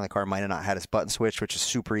on the front of the car might have not had his button switched, which is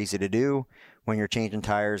super easy to do when you're changing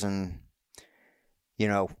tires in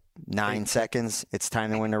 9 seconds. It's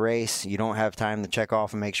time to win the race. You don't have time to check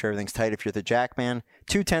off and make sure everything's tight if you're the Jackman.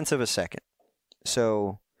 0.2 of a second.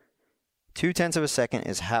 So 0.2 of a second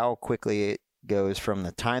is how quickly it goes from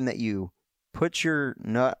the time that you put your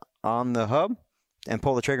nut on the hub and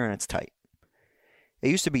pull the trigger and it's tight. It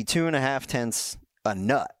used to be 2.5 tenths a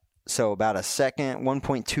nut. So about a second,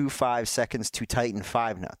 1.25 seconds to tighten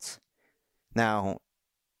 5 nuts. Now,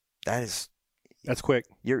 that's quick.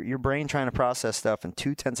 Your brain trying to process stuff in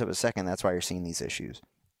 0.2 of a second. That's why you're seeing these issues.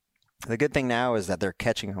 The good thing now is that they're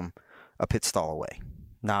catching them a pit stall away,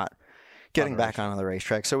 not getting back onto the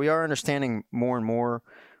racetrack. So we are understanding more and more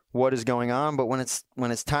what is going on. But when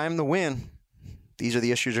it's time to win, these are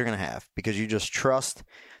the issues you're going to have, because you just trust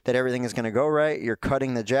that everything is going to go right. You're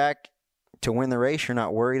cutting the jack to win the race. You're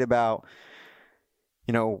not worried about,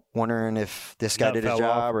 wondering if this guy did his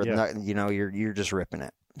job or not. You're just ripping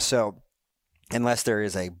it. So unless there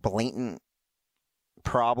is a blatant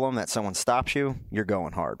problem that someone stops you, you're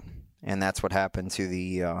going hard. And that's what happened to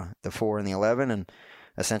the 4 and the 11. And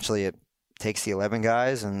essentially it takes the 11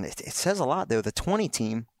 guys. And it says a lot, though. The 20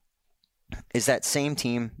 team is that same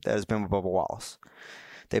team that has been with Bubba Wallace.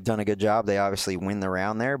 They've done a good job. They obviously win the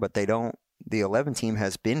round there, but they don't. The 11 team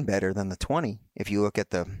has been better than the 20 if you look at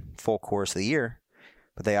the full course of the year.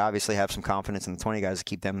 But they obviously have some confidence in the 20 guys to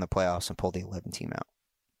keep them in the playoffs and pull the 11 team out.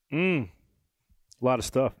 A lot of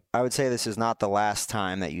stuff. I would say this is not the last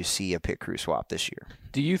time that you see a pit crew swap this year.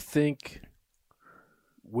 Do you think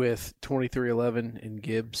with 2311 and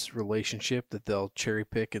Gibbs' relationship that they'll cherry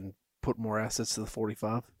pick and put more assets to the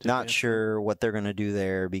 45? Not sure what they're going to do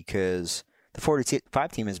there because the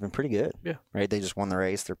 45 team has been pretty good. Yeah. Right? They just won the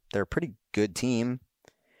race. They're a pretty good team.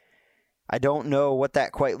 I don't know what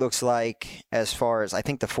that quite looks like as far as I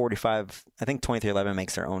think 2311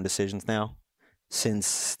 makes their own decisions now.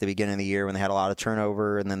 Since the beginning of the year when they had a lot of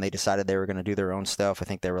turnover and then they decided they were going to do their own stuff, I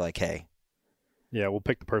think they were like, hey. Yeah, we'll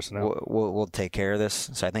pick the personnel. We'll take care of this.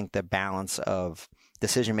 So I think the balance of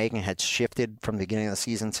decision-making had shifted from the beginning of the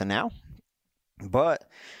season to now. But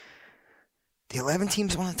the 11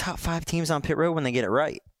 team's one of the top 5 teams on pit road when they get it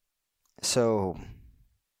right. So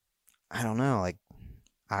I don't know. Like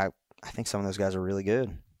I think some of those guys are really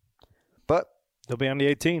good. But they'll be on the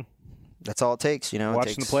 18. That's all it takes,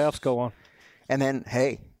 Watching the playoffs go on. And then,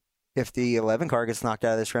 hey, if the 11 car gets knocked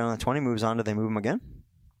out of this round and the 20 moves on, do they move them again?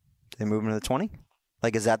 Do they move them to the 20?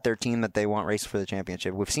 Like, is that their team that they want racing for the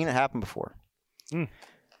championship? We've seen it happen before.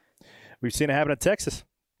 We've seen it happen at Texas,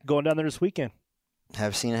 going down there this weekend.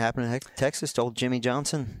 Have seen it happen in Texas. Told Jimmy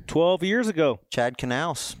Johnson. 12 years ago. Chad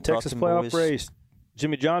Canals. Texas playoff race.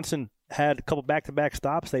 Jimmy Johnson had a couple back-to-back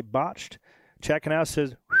stops. They botched. Chad Canals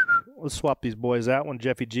says, let's swap these boys out when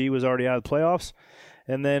Jeffy G was already out of the playoffs.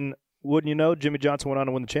 And then, wouldn't you know, Jimmy Johnson went on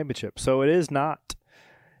to win the championship. So it is not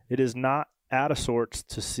out of sorts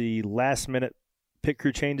to see last-minute pit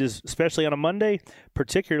crew changes, especially on a Monday,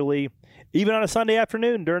 particularly even on a Sunday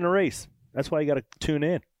afternoon during the race. That's why you got to tune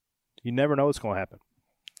in. You never know what's going to happen.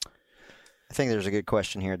 I think there's a good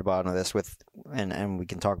question here at the bottom of this, and we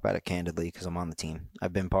can talk about it candidly because I'm on the team.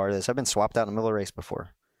 I've been part of this. I've been swapped out in the middle of the race before.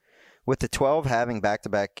 With the 12 having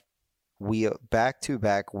back-to-back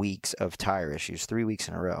weeks of tire issues, 3 weeks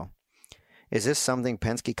in a row, is this something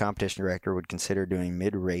Penske competition director would consider doing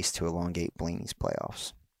mid-race to elongate Blaney's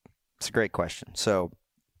playoffs? It's a great question. So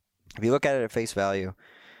if you look at it at face value,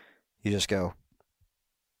 you just go,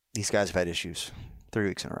 these guys have had issues 3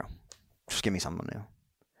 weeks in a row. Just give me something new.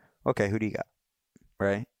 Okay, who do you got?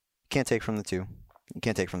 Right? You can't take from the 2. You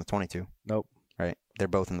can't take from the 22. Nope. Right? They're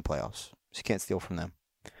both in the playoffs. So you can't steal from them.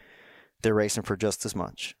 They're racing for just as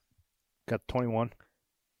much. Got 21.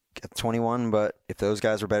 Got 21, but if those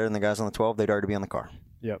guys were better than the guys on the 12, they'd already be on the car.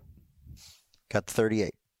 Yep. Got the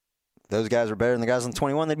 38. If those guys were better than the guys on the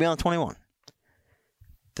 21, they'd be on the 21.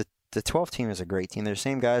 The 12 team is a great team. They're the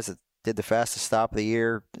same guys that did the fastest stop of the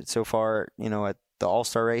year so far, at the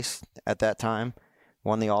All-Star race at that time.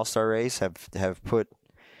 Won the All-Star race, have put,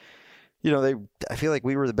 I feel like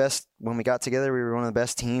we were the best when we got together. We were one of the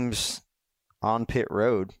best teams on pit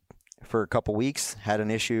road for a couple weeks. Had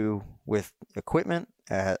an issue with equipment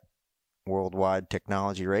at Worldwide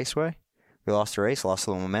Technology Raceway. We lost the race, lost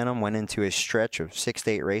a little momentum, went into a stretch of 6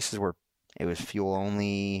 to 8 races where it was fuel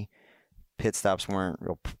only, pit stops weren't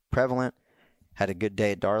real prevalent. Had a good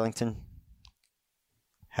day at Darlington.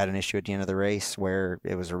 Had an issue at the end of the race where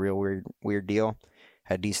it was a real weird deal.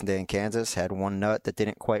 Had a decent day in Kansas. Had one nut that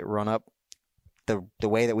didn't quite run up the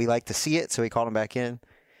way that we like to see it, so he called him back in.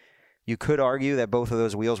 You could argue that both of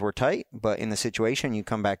those wheels were tight, but in the situation, you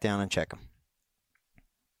come back down and check them.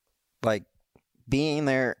 Like, being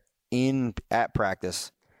there at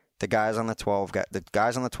practice, the guys on the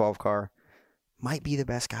 12 car might be the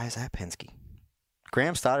best guys at Penske.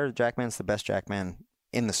 Graham Stoddard, the Jackman's the best Jackman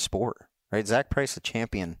in the sport, right? Zach Price, the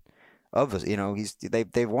champion of us.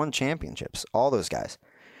 They've won championships. All those guys.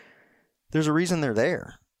 There's a reason they're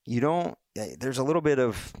there. There's a little bit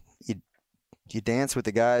of you dance with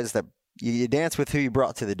the guys that you dance with who you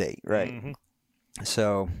brought to the date, right? Mm-hmm.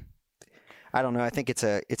 So I don't know. I think it's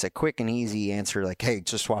a quick and easy answer. Like, hey,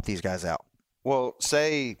 just swap these guys out. Well,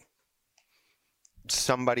 say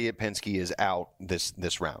somebody at Penske is out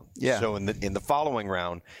this round. Yeah. So in the following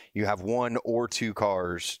round, you have 1 or 2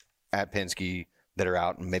 cars at Penske that are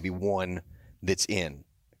out, and maybe one that's in.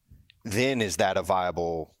 Then is that a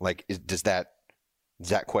viable? Does that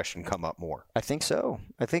question come up more? I think so.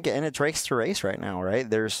 And it's race to race right now, right?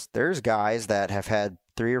 There's guys that have had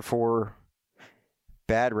 3 or 4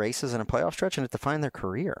 bad races in a playoff stretch, and it defined their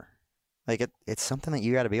career. Like it's something that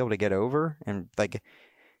you got to be able to get over, and like.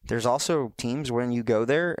 There's also teams when you go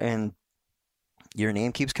there and your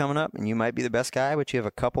name keeps coming up and you might be the best guy, but you have a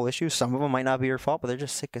couple issues. Some of them might not be your fault, but they're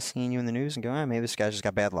just sick of seeing you in the news and going, maybe this guy just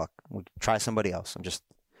got bad luck. We'll try somebody else. I just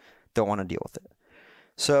don't want to deal with it.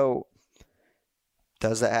 So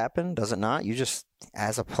does that happen? Does it not? You just,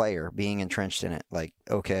 as a player, being entrenched in it, like,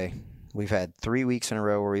 okay, we've had 3 weeks in a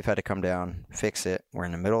row where we've had to come down, fix it. We're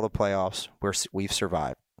in the middle of the playoffs. We've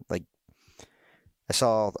survived. Like, I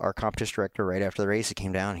saw our competition director right after the race. He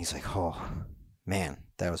came down. He's like, oh, man,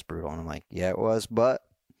 that was brutal. And I'm like, yeah, it was, but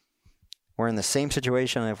we're in the same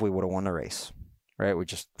situation if we would have won the race, right? With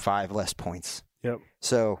just 5 less points. Yep.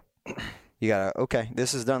 So you got to, okay,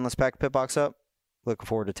 this is done. Let's pack the pit box up. Looking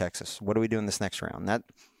forward to Texas. What are we doing this next round?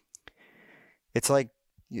 It's like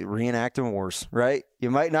reenacting wars, right?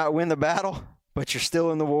 You might not win the battle, but you're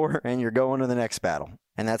still in the war and you're going to the next battle.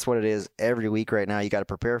 And that's what it is every week right now. You got to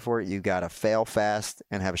prepare for it. You got to fail fast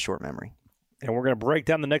and have a short memory. And we're going to break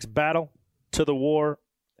down the next battle to the war,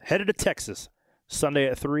 headed to Texas, Sunday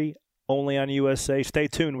at 3, only on USA. Stay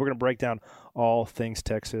tuned. We're going to break down all things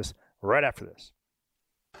Texas right after this.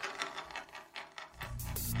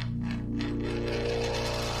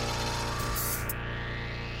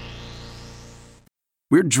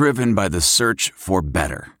 We're driven by the search for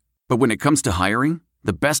better. But when it comes to hiring,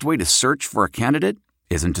 the best way to search for a candidate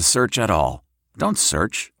isn't to search at all. Don't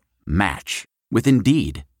search. Match with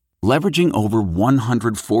Indeed. Leveraging over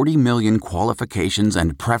 140 million qualifications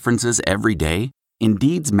and preferences every day,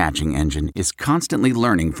 Indeed's matching engine is constantly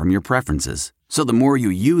learning from your preferences. So the more you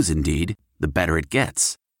use Indeed, the better it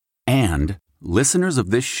gets. And listeners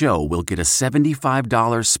of this show will get a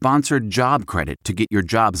 $75 sponsored job credit to get your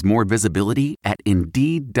jobs more visibility at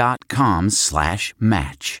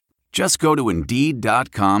Indeed.com/match. Just go to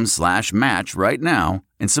Indeed.com/match right now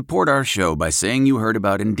and support our show by saying you heard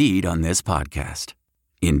about Indeed on this podcast.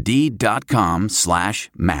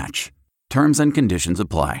 Indeed.com/match. Terms and conditions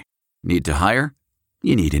apply. Need to hire?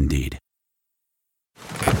 You need Indeed.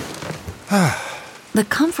 The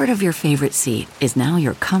comfort of your favorite seat is now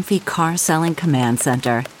your comfy car selling command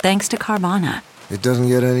center, thanks to Carvana. It doesn't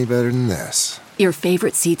get any better than this. Your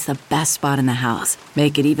favorite seat's the best spot in the house.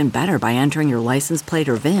 Make it even better by entering your license plate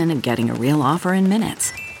or VIN and getting a real offer in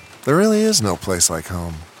minutes. There really is no place like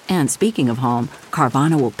home. And speaking of home,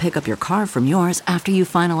 Carvana will pick up your car from yours after you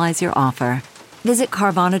finalize your offer. Visit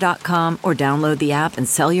Carvana.com or download the app and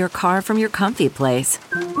sell your car from your comfy place.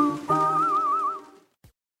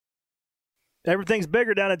 Everything's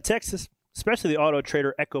bigger down in Texas, especially the Auto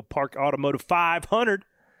Trader Echo Park Automotive 500.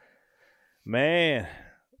 Man,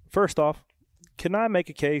 first off, can I make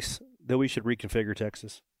a case that we should reconfigure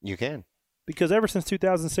Texas? You can. Because ever since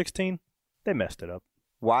 2016, they messed it up.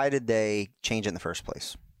 Why did they change it in the first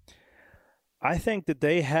place? I think that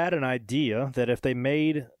they had an idea that if they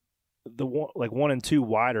made the 1 and 2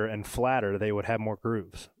 wider and flatter, they would have more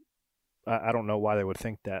grooves. I don't know why they would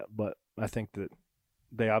think that, but I think that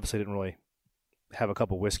they obviously didn't really have a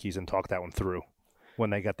couple whiskeys and talk that one through when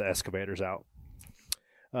they got the excavators out.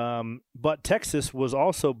 But Texas was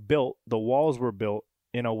also built, the walls were built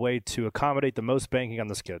in a way to accommodate the most banking on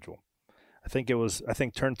the schedule. I think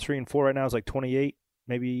turn 3 and 4 right now is like 28,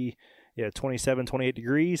 maybe 27, 28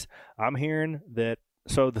 degrees. I'm hearing that.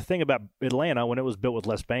 So the thing about Atlanta, when it was built with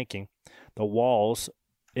less banking, the wall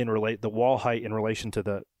height in relation to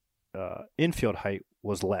the infield height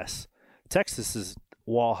was less. Texas's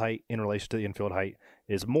wall height in relation to the infield height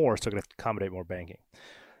is more, so going to accommodate more banking.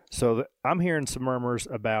 So I'm hearing some murmurs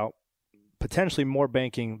about potentially more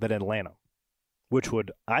banking than Atlanta, which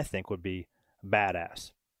I think would be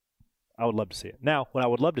badass. I would love to see it. Now, what I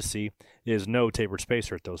would love to see is no tapered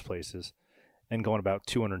spacer at those places and going about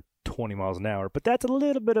 220 miles an hour. But that's a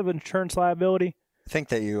little bit of insurance liability. I think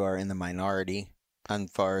that you are in the minority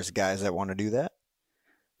as far as guys that want to do that.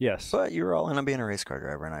 Yes. But you're all in on being a race car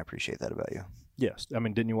driver, and I appreciate that about you. Yes. I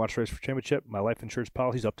mean, didn't you watch Race for Championship? My life insurance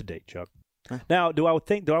policy's up to date, Chuck. Huh. Now, do I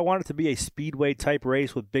want it to be a speedway type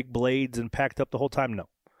race with big blades and packed up the whole time? No.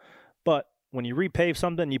 But when you repave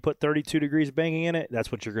something, you put 32 degrees banking in it,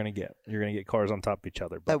 that's what you're going to get. You're going to get cars on top of each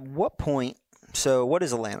other. But at what point, so what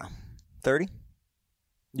is Atlanta? 30?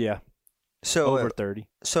 Yeah. So over 30.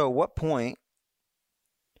 So at what point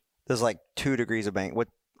does 2 degrees of bank,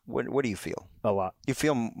 what do you feel? A lot. You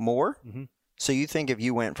feel more? Mm-hmm. So you think if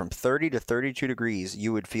you went from 30 to 32 degrees,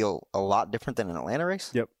 you would feel a lot different than an Atlanta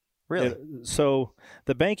race? Yep. Really? So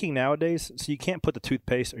the banking nowadays, so you can't put the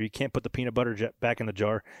toothpaste or you can't put the peanut butter back in the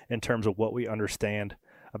jar in terms of what we understand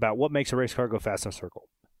about what makes a race car go fast in a circle.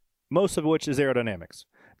 Most of which is aerodynamics.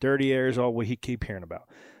 Dirty air is all we keep hearing about.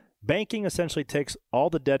 Banking essentially takes all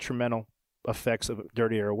the detrimental effects of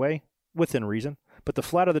dirty air away within reason. But the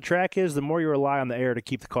flatter the track is, the more you rely on the air to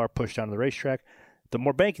keep the car pushed down to the racetrack. The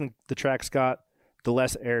more banking the track's got, the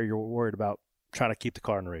less air you're worried about trying to keep the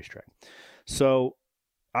car on the racetrack. So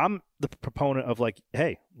I'm the proponent of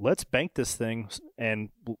hey, let's bank this thing and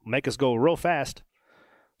make us go real fast.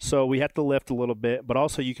 So we have to lift a little bit, but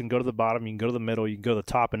also you can go to the bottom, you can go to the middle, you can go to the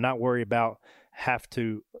top and not worry about have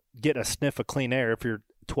to get a sniff of clean air if you're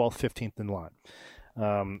 12th, 15th in line.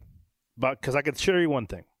 But because I can assure you one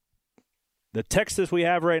thing, the Texas we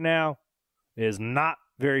have right now is not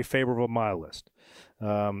very favorable on my list.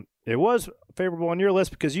 It was favorable on your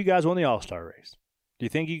list because you guys won the All-Star race. Do you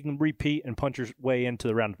think you can repeat and punch your way into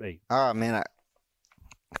the round of 8? Man, I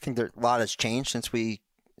think a lot has changed since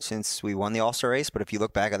we won the All-Star race. But if you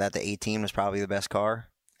look back at that, the 18 was probably the best car,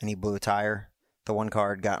 and he blew a tire. The one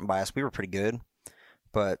car had gotten by us. We were pretty good,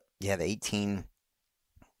 but yeah, the 18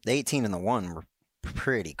 and the 1 were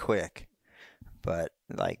pretty quick. But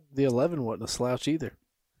like the 11 wasn't a slouch either.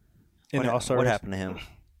 In the All-Star what race? happened to him?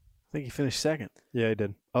 I think he finished second. Yeah, he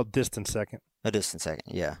did. A distant second.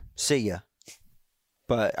 Yeah. See ya.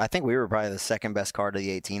 But I think we were probably the second best car to the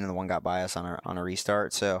 18, and the one got by us on a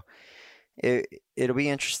restart. So it'll be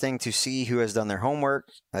interesting to see who has done their homework.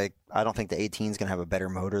 Like, I don't think the 18 is going to have a better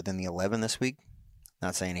motor than the 11 this week.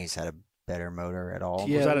 Not saying he's had a better motor at all.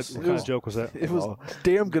 Yeah, what kind of joke was that? It was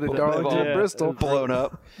damn good at Darlington and Bristol. Blown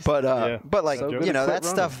up. But like, So you know, quit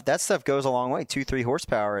that stuff goes a long way. 2-3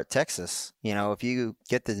 horsepower at Texas. You know, if you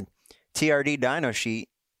get the TRD dyno sheet,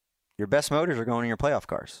 your best motors are going in your playoff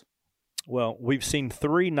cars. Well, we've seen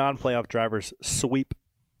 3 non-playoff drivers sweep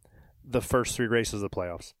the first 3 races of the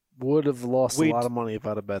playoffs. Would have lost a lot of money if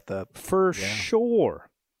I'd have bet that. For sure.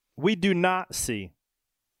 We do not see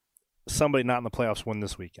somebody not in the playoffs win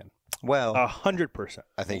this weekend. Well, 100%.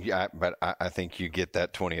 I think you get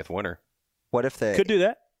that 20th winner. What if they could do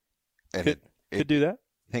that? And could do that?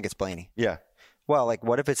 I think it's Blaney. Yeah. Well, like,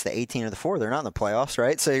 what if it's the 18 or the 4? They're not in the playoffs,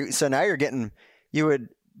 right? So now you would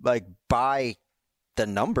like buy the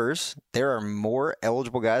numbers. There are more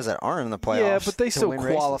eligible guys that aren't in the playoffs. Yeah, but they to still win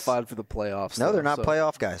qualified races. for the playoffs. No, though, they're not so.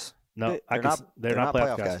 playoff guys. No, they're not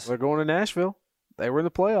playoff guys. They're going to Nashville. They were in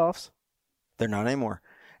the playoffs. They're not anymore.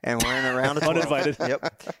 And we're in a round of 12. Uninvited.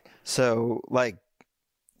 Yep. So, like,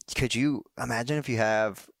 could you imagine if you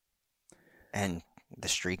have, and the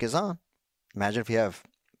streak is on, imagine if you have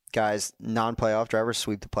guys, non-playoff drivers,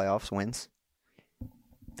 sweep the playoffs, wins?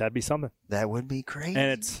 That'd be something. That would be crazy.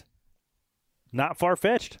 And it's not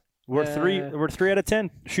far-fetched. We're 3 out of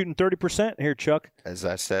 10, shooting 30% here, Chuck. As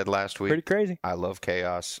I said last week, pretty crazy. I love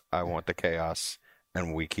chaos. I want the chaos,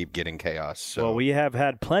 and we keep getting chaos. So. Well, we have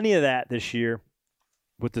had plenty of that this year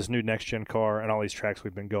with this new next-gen car and all these tracks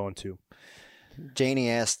we've been going to.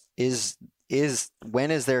 Janie asked,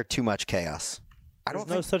 when is there too much chaos? There's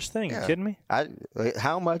no such thing. You kidding me?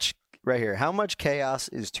 How much chaos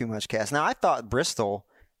is too much chaos? Now, I thought Bristol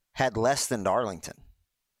had less than Darlington.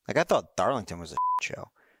 Like, I thought Darlington was a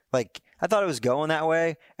show. Like, I thought it was going that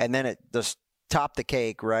way, and then it just topped the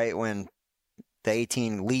cake right when the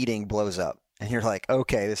 18 leading blows up. And you're like,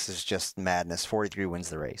 okay, this is just madness. 43 wins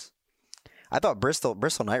the race. I thought Bristol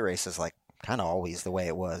night race is like kind of always the way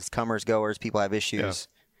it was. Comers, goers, people have issues.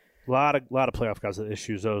 Yeah. A lot of playoff guys with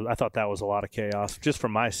issues. Though I thought that was a lot of chaos. Just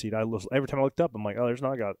from my seat, every time I looked up, I'm like, oh, there's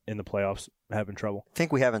another guy in the playoffs having trouble. I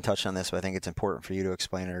think we haven't touched on this, but I think it's important for you to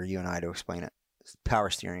explain it, or you and I to explain it. It's power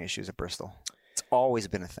steering issues at Bristol. It's always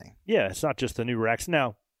been a thing. Yeah, it's not just the new racks.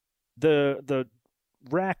 Now, the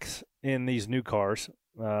racks in these new cars,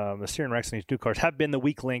 the steering racks in these new cars have been the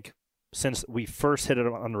weak link since we first hit it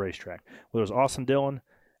on the racetrack. Whether it was Austin Dillon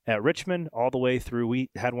at Richmond all the way through, we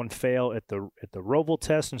had one fail at the Roval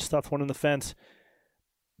test and stuffed one in the fence.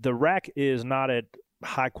 The rack is not a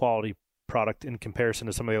high quality product in comparison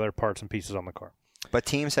to some of the other parts and pieces on the car. But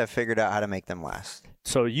teams have figured out how to make them last.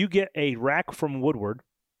 So you get a rack from Woodward,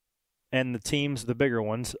 and the teams, the bigger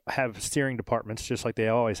ones, have steering departments just like they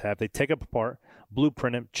always have. They take it apart,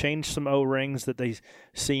 blueprint it, change some O-rings that they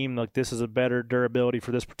seem like this is a better durability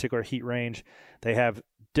for this particular heat range. They have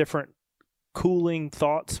different cooling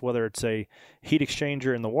thoughts, whether it's a heat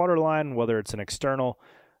exchanger in the water line, whether it's an external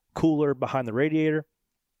cooler behind the radiator.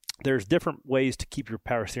 There's different ways to keep your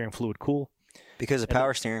power steering fluid cool. Because the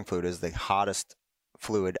power steering fluid is the hottest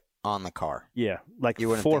fluid on the car. Yeah, like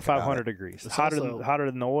 400 or 500 degrees. It's hotter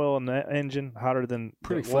than the oil in the engine, hotter than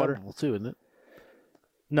pretty the water. flammable too, isn't it?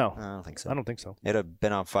 No, I don't think so. I don't think so. It'd have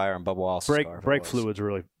been on fire on Bubba Wallace's car. Brake fluid's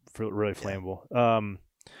really flammable.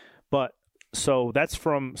 But so that's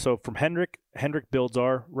from Hendrick. Hendrick builds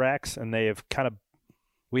our racks, and they have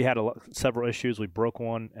we had several issues. We broke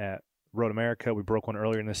one at Road America. We broke one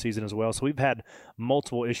earlier in the season as well. So we've had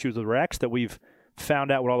multiple issues with racks that we've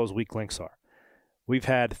found out what all those weak links are. We've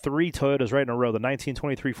had 3 Toyotas right in a row, the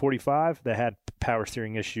 1923-45, that had power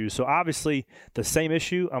steering issues. So obviously the same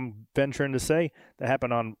issue, I'm venturing to say, that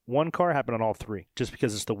happened on one car happened on all 3, just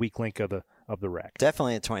because it's the weak link of the rack.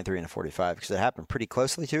 Definitely a 23 and a 45, because it happened pretty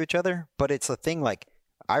closely to each other. But it's a thing, like,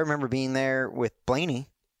 I remember being there with Blaney,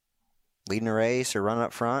 leading a race or running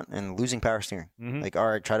up front and losing power steering. Mm-hmm. Like, all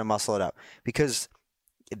right, try to muscle it up. Because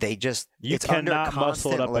they just you it's cannot under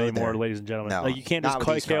muscle it up load anymore, there. ladies and gentlemen. No, like, you can't just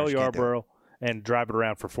call Yarborough and drive it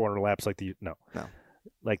around for 400 laps like no.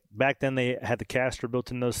 Like back then they had the caster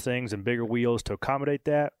built in those things and bigger wheels to accommodate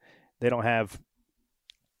that. They don't have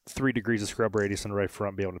 3 degrees of scrub radius in the right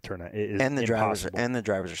front be able to turn that. It is impossible. The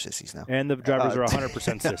drivers are sissies now. And the drivers are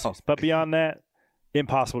 100% sissies. But beyond that,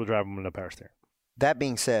 impossible to drive them with no power steering. That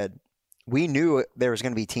being said, we knew there was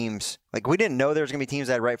going to be teams. Like, we didn't know there was going to be teams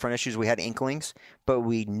that had right front issues. We had inklings, but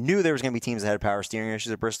we knew there was going to be teams that had power steering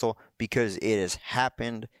issues at Bristol because it has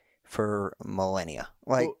happened for millennia.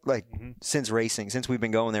 Since racing, since we've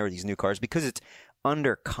been going there with these new cars, because it's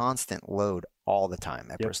under constant load all the time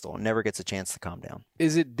at Bristol. It never gets a chance to calm down.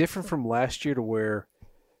 Is it different from last year to where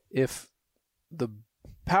if the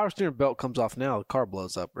power steering belt comes off now, the car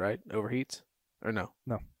blows up, right? Overheats? Or no?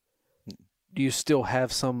 No. Do you still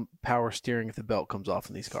have some power steering if the belt comes off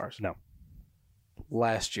in these cars? No.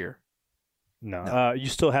 Last year? No. You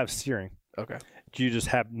still have steering. Okay. You just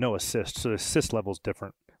have no assist. So the assist level is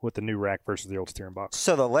different with the new rack versus the old steering box.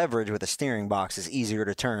 So the leverage with a steering box is easier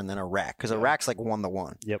to turn than a rack because a rack's like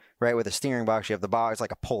 1-to-1. Yep. Right? With a steering box, you have the box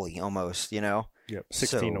like a pulley almost, you know? Yep.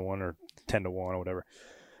 16-to-1 or 10-to-1 or whatever.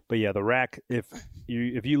 But yeah, the rack, if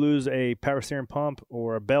you lose a power steering pump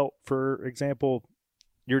or a belt, for example,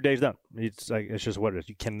 your day's done. It's just what it is.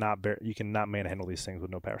 You cannot manhandle these things with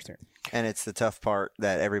no power steering. And it's the tough part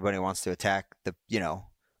that everybody wants to attack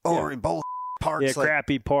bull parts. Yeah,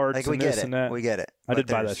 crappy parts. Like, we and get this it. And that. We get it. I did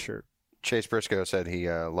buy that shirt. Chase Briscoe said he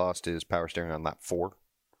lost his power steering on lap 4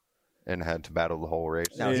 and had to battle the whole race.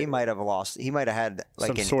 No, he might have lost. He might have had like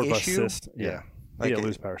some an sort issue. Of assist. Yeah. He didn't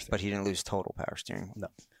lose power steering. But he didn't lose total power steering. No.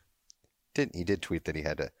 He did tweet that he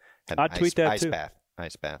had I'd tweet that too.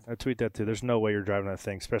 Ice bath. I tweet that too. There's no way you're driving that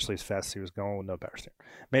thing, especially as fast as he was going with no power steering.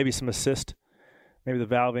 Maybe some assist. Maybe the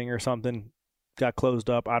valving or something got closed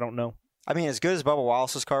up. I don't know. I mean, as good as Bubba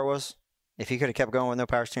Wallace's car was, if he could have kept going with no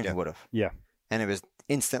power steering, he would have. Yeah. And it was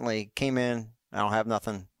instantly came in. I don't have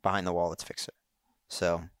nothing behind the wall. Let's fix it.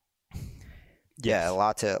 So, yeah, a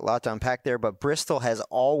lot to unpack there. But Bristol has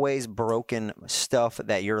always broken stuff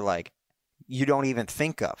that you're like, you don't even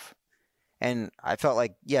think of. And I felt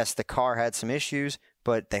like, yes, the car had some issues,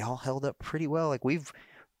 but they all held up pretty well. Like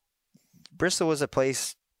Bristol was a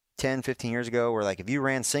place 10, 15 years ago where, like, if you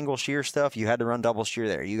ran single shear stuff, you had to run double shear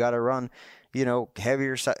there. You got to run,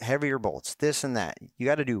 heavier bolts, this and that. You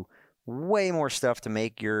got to do way more stuff to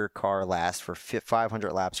make your car last for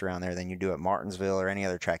 500 laps around there than you do at Martinsville or any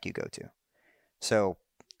other track you go to. So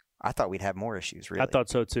I thought we'd have more issues, really. I thought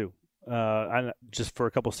so, too. Just for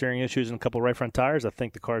a couple steering issues and a couple right front tires, I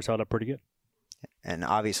think the car's held up pretty good. And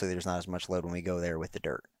obviously, there's not as much load when we go there with the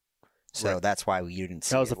dirt. So that's why you didn't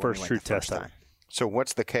see that was it the first true test time. So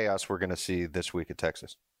what's the chaos we're going to see this week at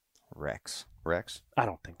Texas? Rex? I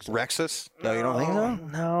don't think so. Rexus? No, you don't think so?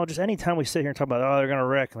 No, just anytime we sit here and talk about, they're going to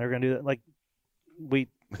wreck and they're going to do that, like, we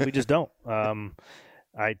just don't.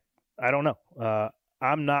 I don't know.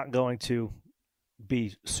 I'm not going to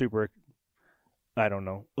be super,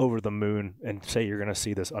 over the moon and say you're going to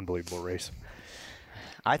see this unbelievable race.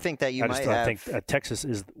 I think that I think Texas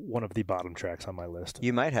is one of the bottom tracks on my list.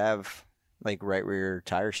 You might have like right rear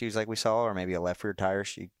tire shoes like we saw, or maybe a left rear tire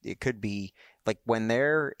shoe. It could be like when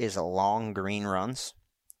there is a long green runs,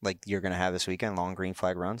 like you're going to have this weekend, long green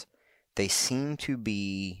flag runs, they seem to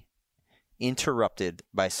be interrupted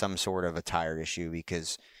by some sort of a tire issue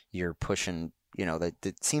because you're pushing,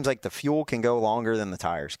 it seems like the fuel can go longer than the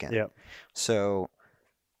tires can. Yeah. So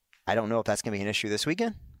I don't know if that's going to be an issue this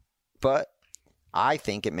weekend, but I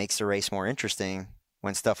think it makes the race more interesting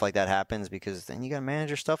when stuff like that happens because then you got to manage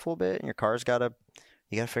your stuff a little bit and your car's you got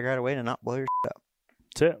to figure out a way to not blow your shit up.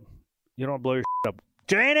 That's it. You don't blow your shit up.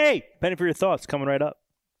 Janie! Penny for your thoughts coming right up.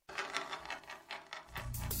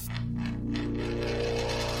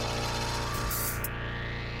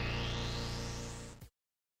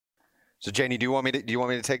 So Janie, do you want me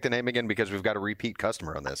to take the name again because we've got a repeat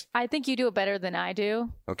customer on this? I think you do it better than I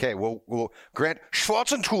do. Okay, well Grant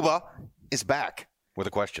Schwarzentuber is back with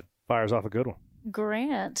a question. Fires off a good one.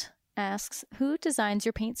 Grant asks, who designs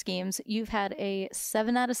your paint schemes? You've had a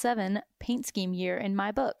 7 out of 7 paint scheme year in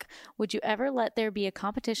my book. Would you ever let there be a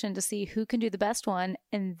competition to see who can do the best one,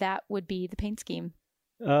 and that would be the paint scheme?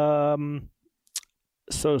 So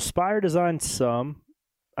Spire designed some.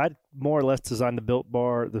 I more or less designed the Built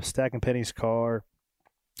Bar, the Stack and Penny's car,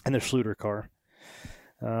 and the Schluter car.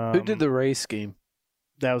 Who did the race scheme?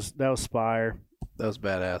 That was Spire. That was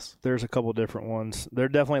badass. There's a couple different ones. They're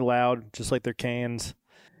definitely loud, just like their cans.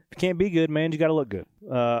 If you can't be good, man, you got to look good.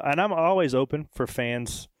 And I'm always open for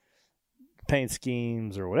fans, paint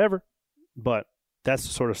schemes or whatever, but that's the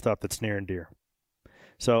sort of stuff that's near and dear.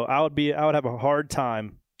 So I would have a hard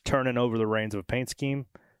time turning over the reins of a paint scheme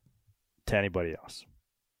to anybody else.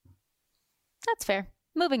 That's fair.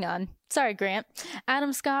 Moving on. Sorry, Grant.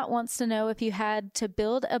 Adam Scott wants to know if you had to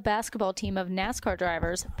build a basketball team of NASCAR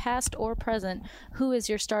drivers, past or present, who is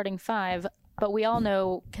your starting 5? But we all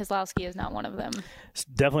know Keselowski is not one of them. It's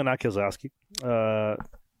definitely not Keselowski.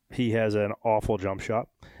 He has an awful jump shot.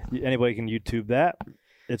 Anybody can YouTube that.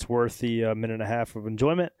 It's worth the minute and a half of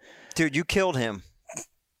enjoyment. Dude, you killed him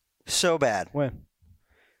so bad. When?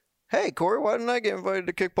 Hey, Corey, why didn't I get invited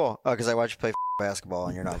to kickball? Oh, because I watched you play basketball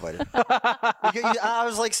and you're not invited. I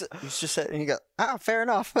was like, you just said, and you go, fair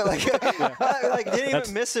enough. Like didn't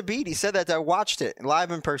even miss a beat. He said that. I watched it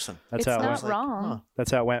live in person. That's it's how not it went. wrong.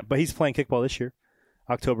 That's how it went. But he's playing kickball this year,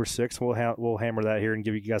 October 6th. We'll hammer that here and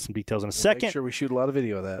give you guys some details in a second. Make sure we shoot a lot of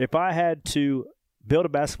video of that. If I had to build a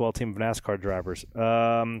basketball team of NASCAR drivers,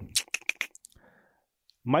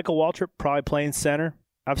 Michael Waltrip probably playing center.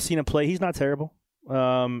 I've seen him play. He's not terrible.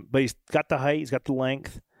 But he's got the height. He's got the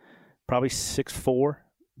length. Probably 6'4",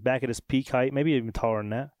 back at his peak height. Maybe even taller than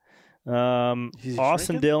that.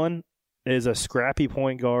 Austin Dillon is a scrappy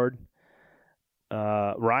point guard.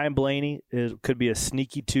 Ryan Blaney could be a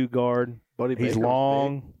sneaky 2 guard. He's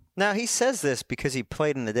long. Now, he says this because he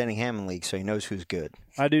played in the Denny Hammond League, so he knows who's good.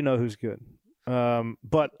 I do know who's good.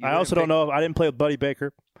 But I also don't know. I didn't play with Buddy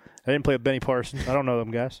Baker. I didn't play with Benny Parsons. I don't know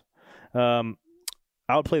them guys. I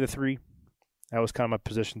would play the 3. That was kind of my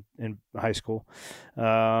position in high school.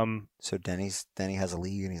 So Denny has a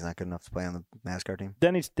league and he's not good enough to play on the NASCAR team?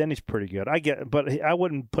 Denny's pretty good. But I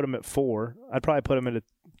wouldn't put him at 4. I'd probably put him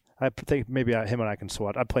I think maybe him and I can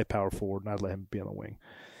swat. I'd play power forward and I'd let him be on the wing.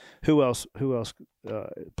 Who else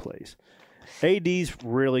plays? AD's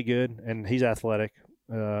really good and he's athletic.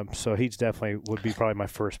 So he's definitely would be probably my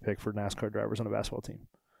first pick for NASCAR drivers on a basketball team.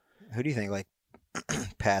 Who do you think, like,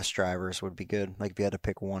 past drivers would be good? Like, if you had to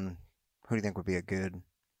pick one, who do you think would be a good?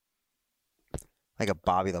 Like a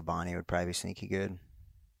Bobby Labonte would probably be sneaky good.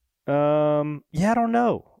 Yeah, I don't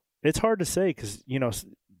know. It's hard to say because,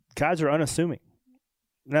 guys are unassuming.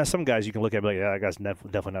 Now, some guys you can look at and be like, yeah, that guy's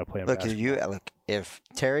definitely not playing basketball. If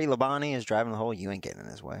Terry Labonte is driving the hole, you ain't getting in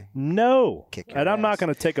his way. No. And I'm not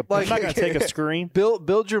going to take a screen.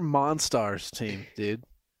 Build your Monstars team, dude.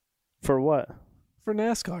 For what? For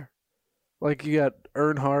NASCAR. Like, you got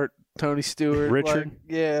Earnhardt, Tony Stewart. Richard?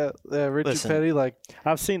 Richard Petty. Like,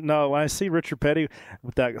 when I see Richard Petty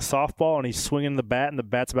with that softball and he's swinging the bat and the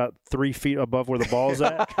bat's about 3 feet above where the ball's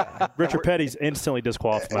at, Richard Petty's instantly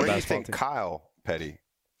disqualified. Where do you think Kyle Petty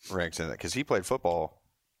ranks in that? Because he played football.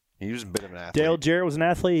 He was a bit of an athlete. Dale Jarrett was an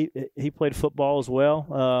athlete. He played football as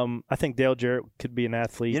well. I think Dale Jarrett could be an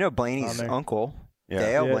athlete. Blaney's uncle,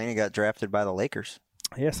 Dale Blaney, got drafted by the Lakers.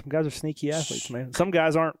 Yeah, some guys are sneaky athletes, man. Some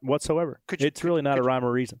guys aren't whatsoever. It's really not a rhyme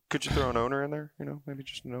or reason. Could you throw an owner in there? Maybe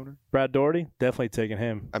just an owner. Brad Doherty, definitely taking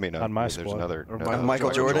him. On my squad. Another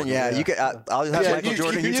Michael Jordan. Yeah, you could. I'll have Michael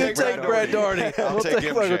Jordan. You take Brad Doherty. I'll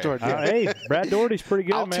take Michael Jordan. Hey, Brad Doherty's pretty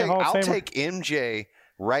good, man. I'll take MJ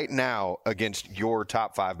right now against your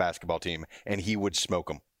top 5 basketball team, and he would smoke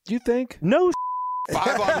them. Do you think? No.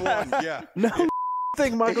 5-on-1. Yeah. No. I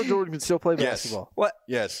think Michael Jordan can still play basketball. What?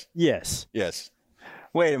 Yes. Yes.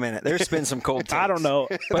 Wait a minute. There's been some cold takes. I don't know.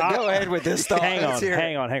 But go ahead with this thought.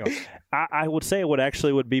 Hang on. I would say what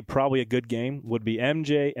would be probably a good game would be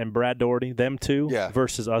MJ and Brad Doherty, them two,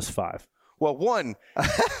 versus us 5. Well, one,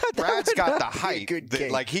 Brad's got the height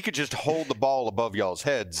that, he could just hold the ball above y'all's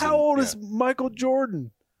heads. How old is Michael Jordan?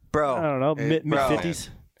 Bro. I don't know, mid-50s.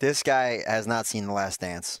 This guy has not seen The Last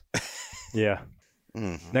Dance. Yeah.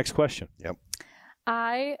 Next question. Yep.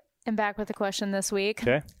 I am back with a question this week.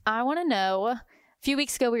 Okay. I want to know, a few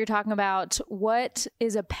weeks ago we were talking about what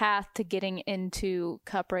is a path to getting into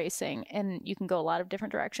cup racing, and you can go a lot of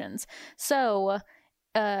different directions. So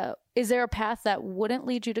is there a path that wouldn't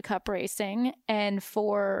lead you to cup racing? And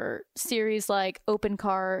for series like Open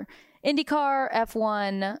Car, IndyCar,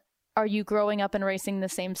 F1, are you growing up and racing the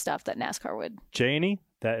same stuff that NASCAR would? Janie,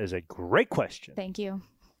 that is a great question. Thank you.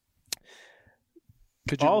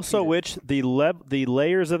 Also, which the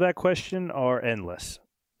layers of that question are endless.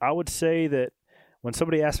 I would say that when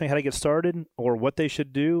somebody asks me how to get started or what they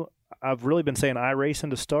should do, I've really been saying iRacing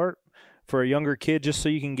to start for a younger kid, just so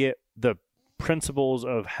you can get the principles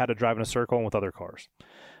of how to drive in a circle and with other cars.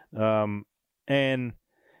 And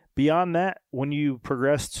beyond that, when you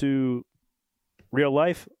progress to real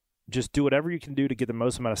life, just do whatever you can do to get the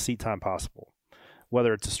most amount of seat time possible.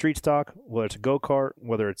 Whether it's a street stock, whether it's a go-kart,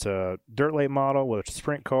 whether it's a dirt late model, whether it's a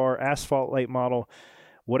sprint car, asphalt late model,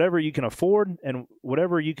 whatever you can afford, and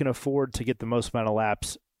whatever you can afford to get the most amount of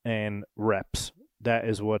laps and reps. That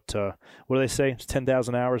is what do they say? It's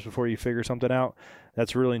 10,000 hours before you figure something out.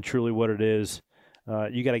 That's really and truly what it is.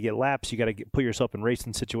 You got to get laps. You got to put yourself in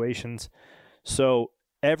racing situations. So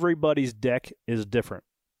everybody's deck is different.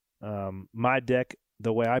 My deck,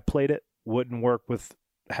 the way I played it, wouldn't work with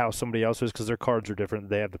how somebody else is because their cards are different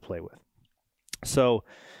they have to play with. So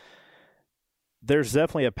there's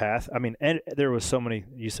definitely a path. I mean, and there was so many,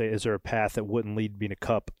 you say, is there a path that wouldn't lead me to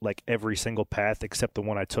Cup? Like every single path except the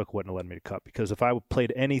one I took wouldn't have led me to Cup. Because if I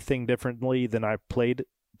played anything differently than I played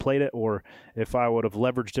it, or if I would have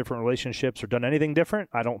leveraged different relationships or done anything different,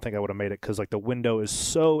 I don't think I would have made it because like the window is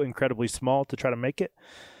so incredibly small to try to make it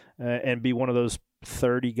and be one of those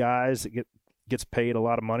 30 guys that gets paid a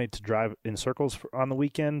lot of money to drive in circles on the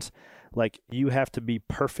weekends. Like you have to be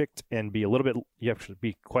perfect and be you have to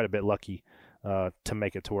be quite a bit lucky to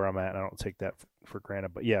make it to where I'm at. And I don't take that for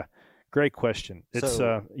granted, but yeah, great question. It's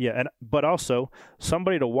but also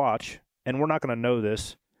somebody to watch, and we're not going to know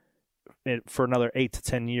this for another 8 to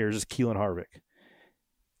 10 years, is Keelan Harvick.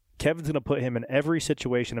 Kevin's going to put him in every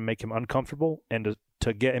situation and make him uncomfortable and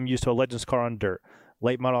to get him used to a Legends car on dirt,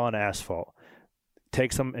 late model on asphalt.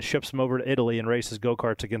 Takes him and ships him over to Italy and races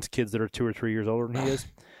go-karts against kids that are 2 or 3 years older than he is.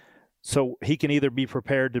 So he can either be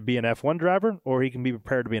prepared to be an F1 driver or he can be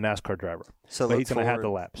prepared to be a NASCAR driver. So but he's going to have the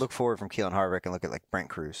laps. Look forward from Keelan Harvick and look at like Brent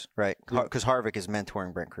Cruz, right? Because Harvick is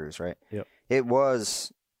mentoring Brent Cruz, right? Yep. It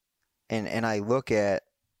was, and I look at,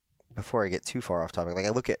 before I get too far off topic, like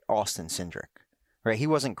I look at Austin Cindric, right? He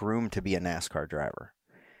wasn't groomed to be a NASCAR driver.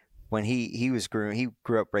 When he was groomed, he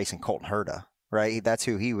grew up racing Colton Herta. Right, that's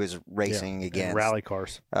who he was racing against. Rally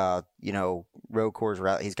cars. Road course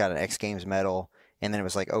rally. He's got an X Games medal, and then it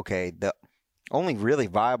was like, okay, the only really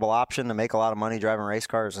viable option to make a lot of money driving race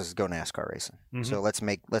cars is go NASCAR racing. Mm-hmm. So let's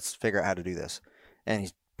figure out how to do this. And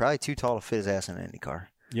he's probably too tall to fit his ass in an Indy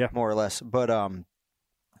car. Yeah, more or less. But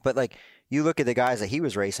like you look at the guys that he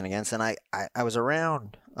was racing against, and I was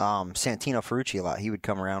around Santino Ferrucci a lot. He would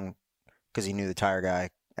come around because he knew the tire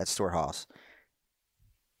guy at Storehouse.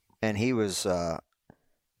 And he was bred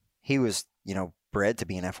to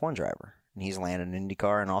be an F1 driver, and he's landed an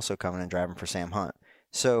IndyCar and also coming and driving for Sam Hunt.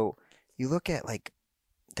 So you look at like,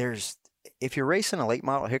 if you're racing a late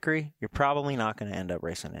model Hickory, you're probably not going to end up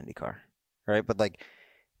racing an IndyCar, right? But like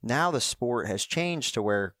now the sport has changed to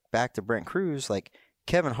where, back to Brent Cruz, like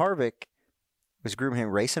Kevin Harvick was grooming him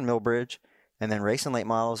racing Millbridge and then racing late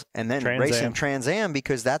models and then racing Trans Am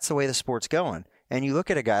because that's the way the sport's going. And you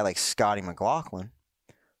look at a guy like Scotty McLaughlin,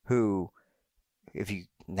 who,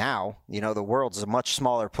 the world's a much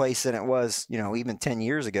smaller place than it was, even 10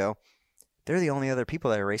 years ago. They're the only other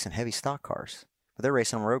people that are racing heavy stock cars. But they're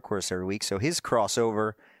racing on road course every week. So his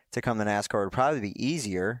crossover to come to NASCAR would probably be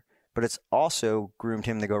easier, but it's also groomed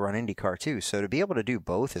him to go run IndyCar too. So to be able to do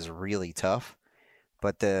both is really tough.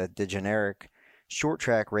 But the generic short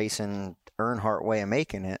track racing Earnhardt way of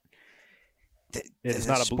making it,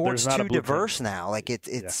 sport's too diverse now. Like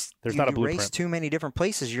there's not a blueprint. You race too many different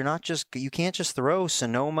places. You can't just throw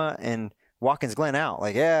Sonoma and Watkins Glen out.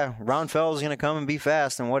 Like, Ron Fell's going to come and be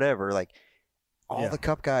fast and whatever. Like all the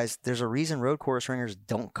Cup guys, there's a reason road course ringers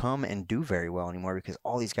don't come and do very well anymore because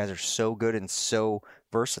all these guys are so good and so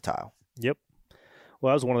versatile. Yep.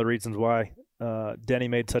 Well, that was one of the reasons why Denny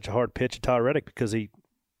made such a hard pitch at Tyler Reddick, because he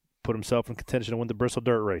put himself in contention to win the Bristol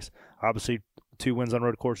Dirt Race. Obviously, 2 wins on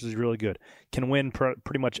road courses is really good. Can win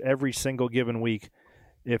pretty much every single given week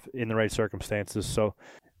if in the right circumstances. So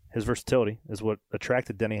his versatility is what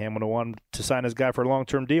attracted Denny Hamlin to want to sign his guy for a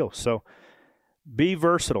long-term deal. So be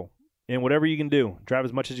versatile in whatever you can do. Drive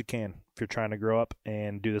as much as you can if you're trying to grow up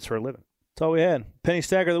and do this for a living. That's all we had. Penny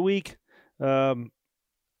Stacker of the Week.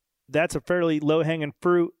 That's a fairly low-hanging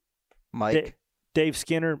fruit. Mike. Dave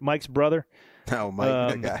Skinner, Mike's brother. Oh,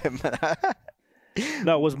 Mike, the guy.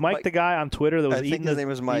 No, was Mike the guy on Twitter that was eating his name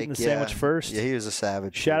was Mike. Eating the sandwich first? Yeah, he was a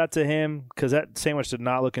savage. Shout out to him, because that sandwich did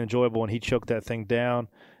not look enjoyable, and he choked that thing down.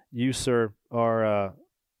 You, sir, are a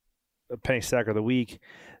Penny Stacker of the Week.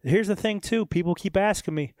 Here's the thing, too. People keep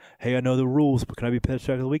asking me, hey, I know the rules, but can I be Penny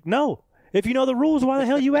Stacker of the Week? No. If you know the rules, why the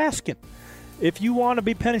hell are you asking? If you want to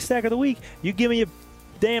be Penny Stacker of the Week, you give me a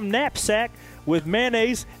damn knapsack with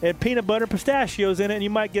mayonnaise and peanut butter and pistachios in it, and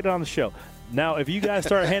you might get it on the show. Now, if you guys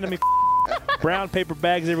start handing me brown paper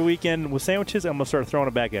bags every weekend with sandwiches, I'm going to start throwing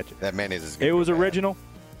it back at you. That mayonnaise is good. It was original,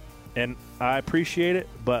 and I appreciate it,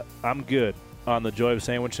 but I'm good on the Joy of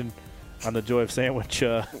Sandwich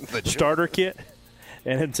starter kit.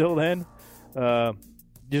 And until then, you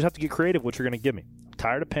just have to get creative what you're going to give me. I'm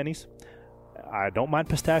tired of pennies. I don't mind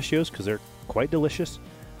pistachios because they're quite delicious,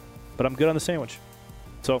 but I'm good on the sandwich.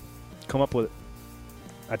 So come up with it.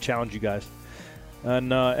 I challenge you guys.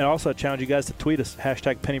 And also I challenge you guys to tweet us,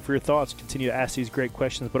 #Penny for your thoughts. Continue to ask these great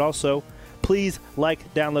questions. But also, please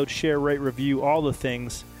like, download, share, rate, review, all the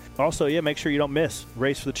things. Also, make sure you don't miss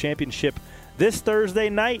Race for the Championship this Thursday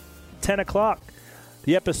night, 10 o'clock.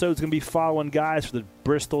 The episode's going to be following guys for the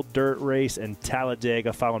Bristol Dirt Race and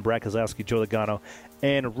Talladega, following Brad Kozlowski, Joe Logano,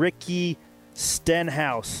 and Ricky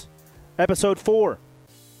Stenhouse. Episode 4.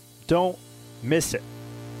 Don't miss it.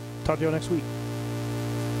 Talk to you all next week.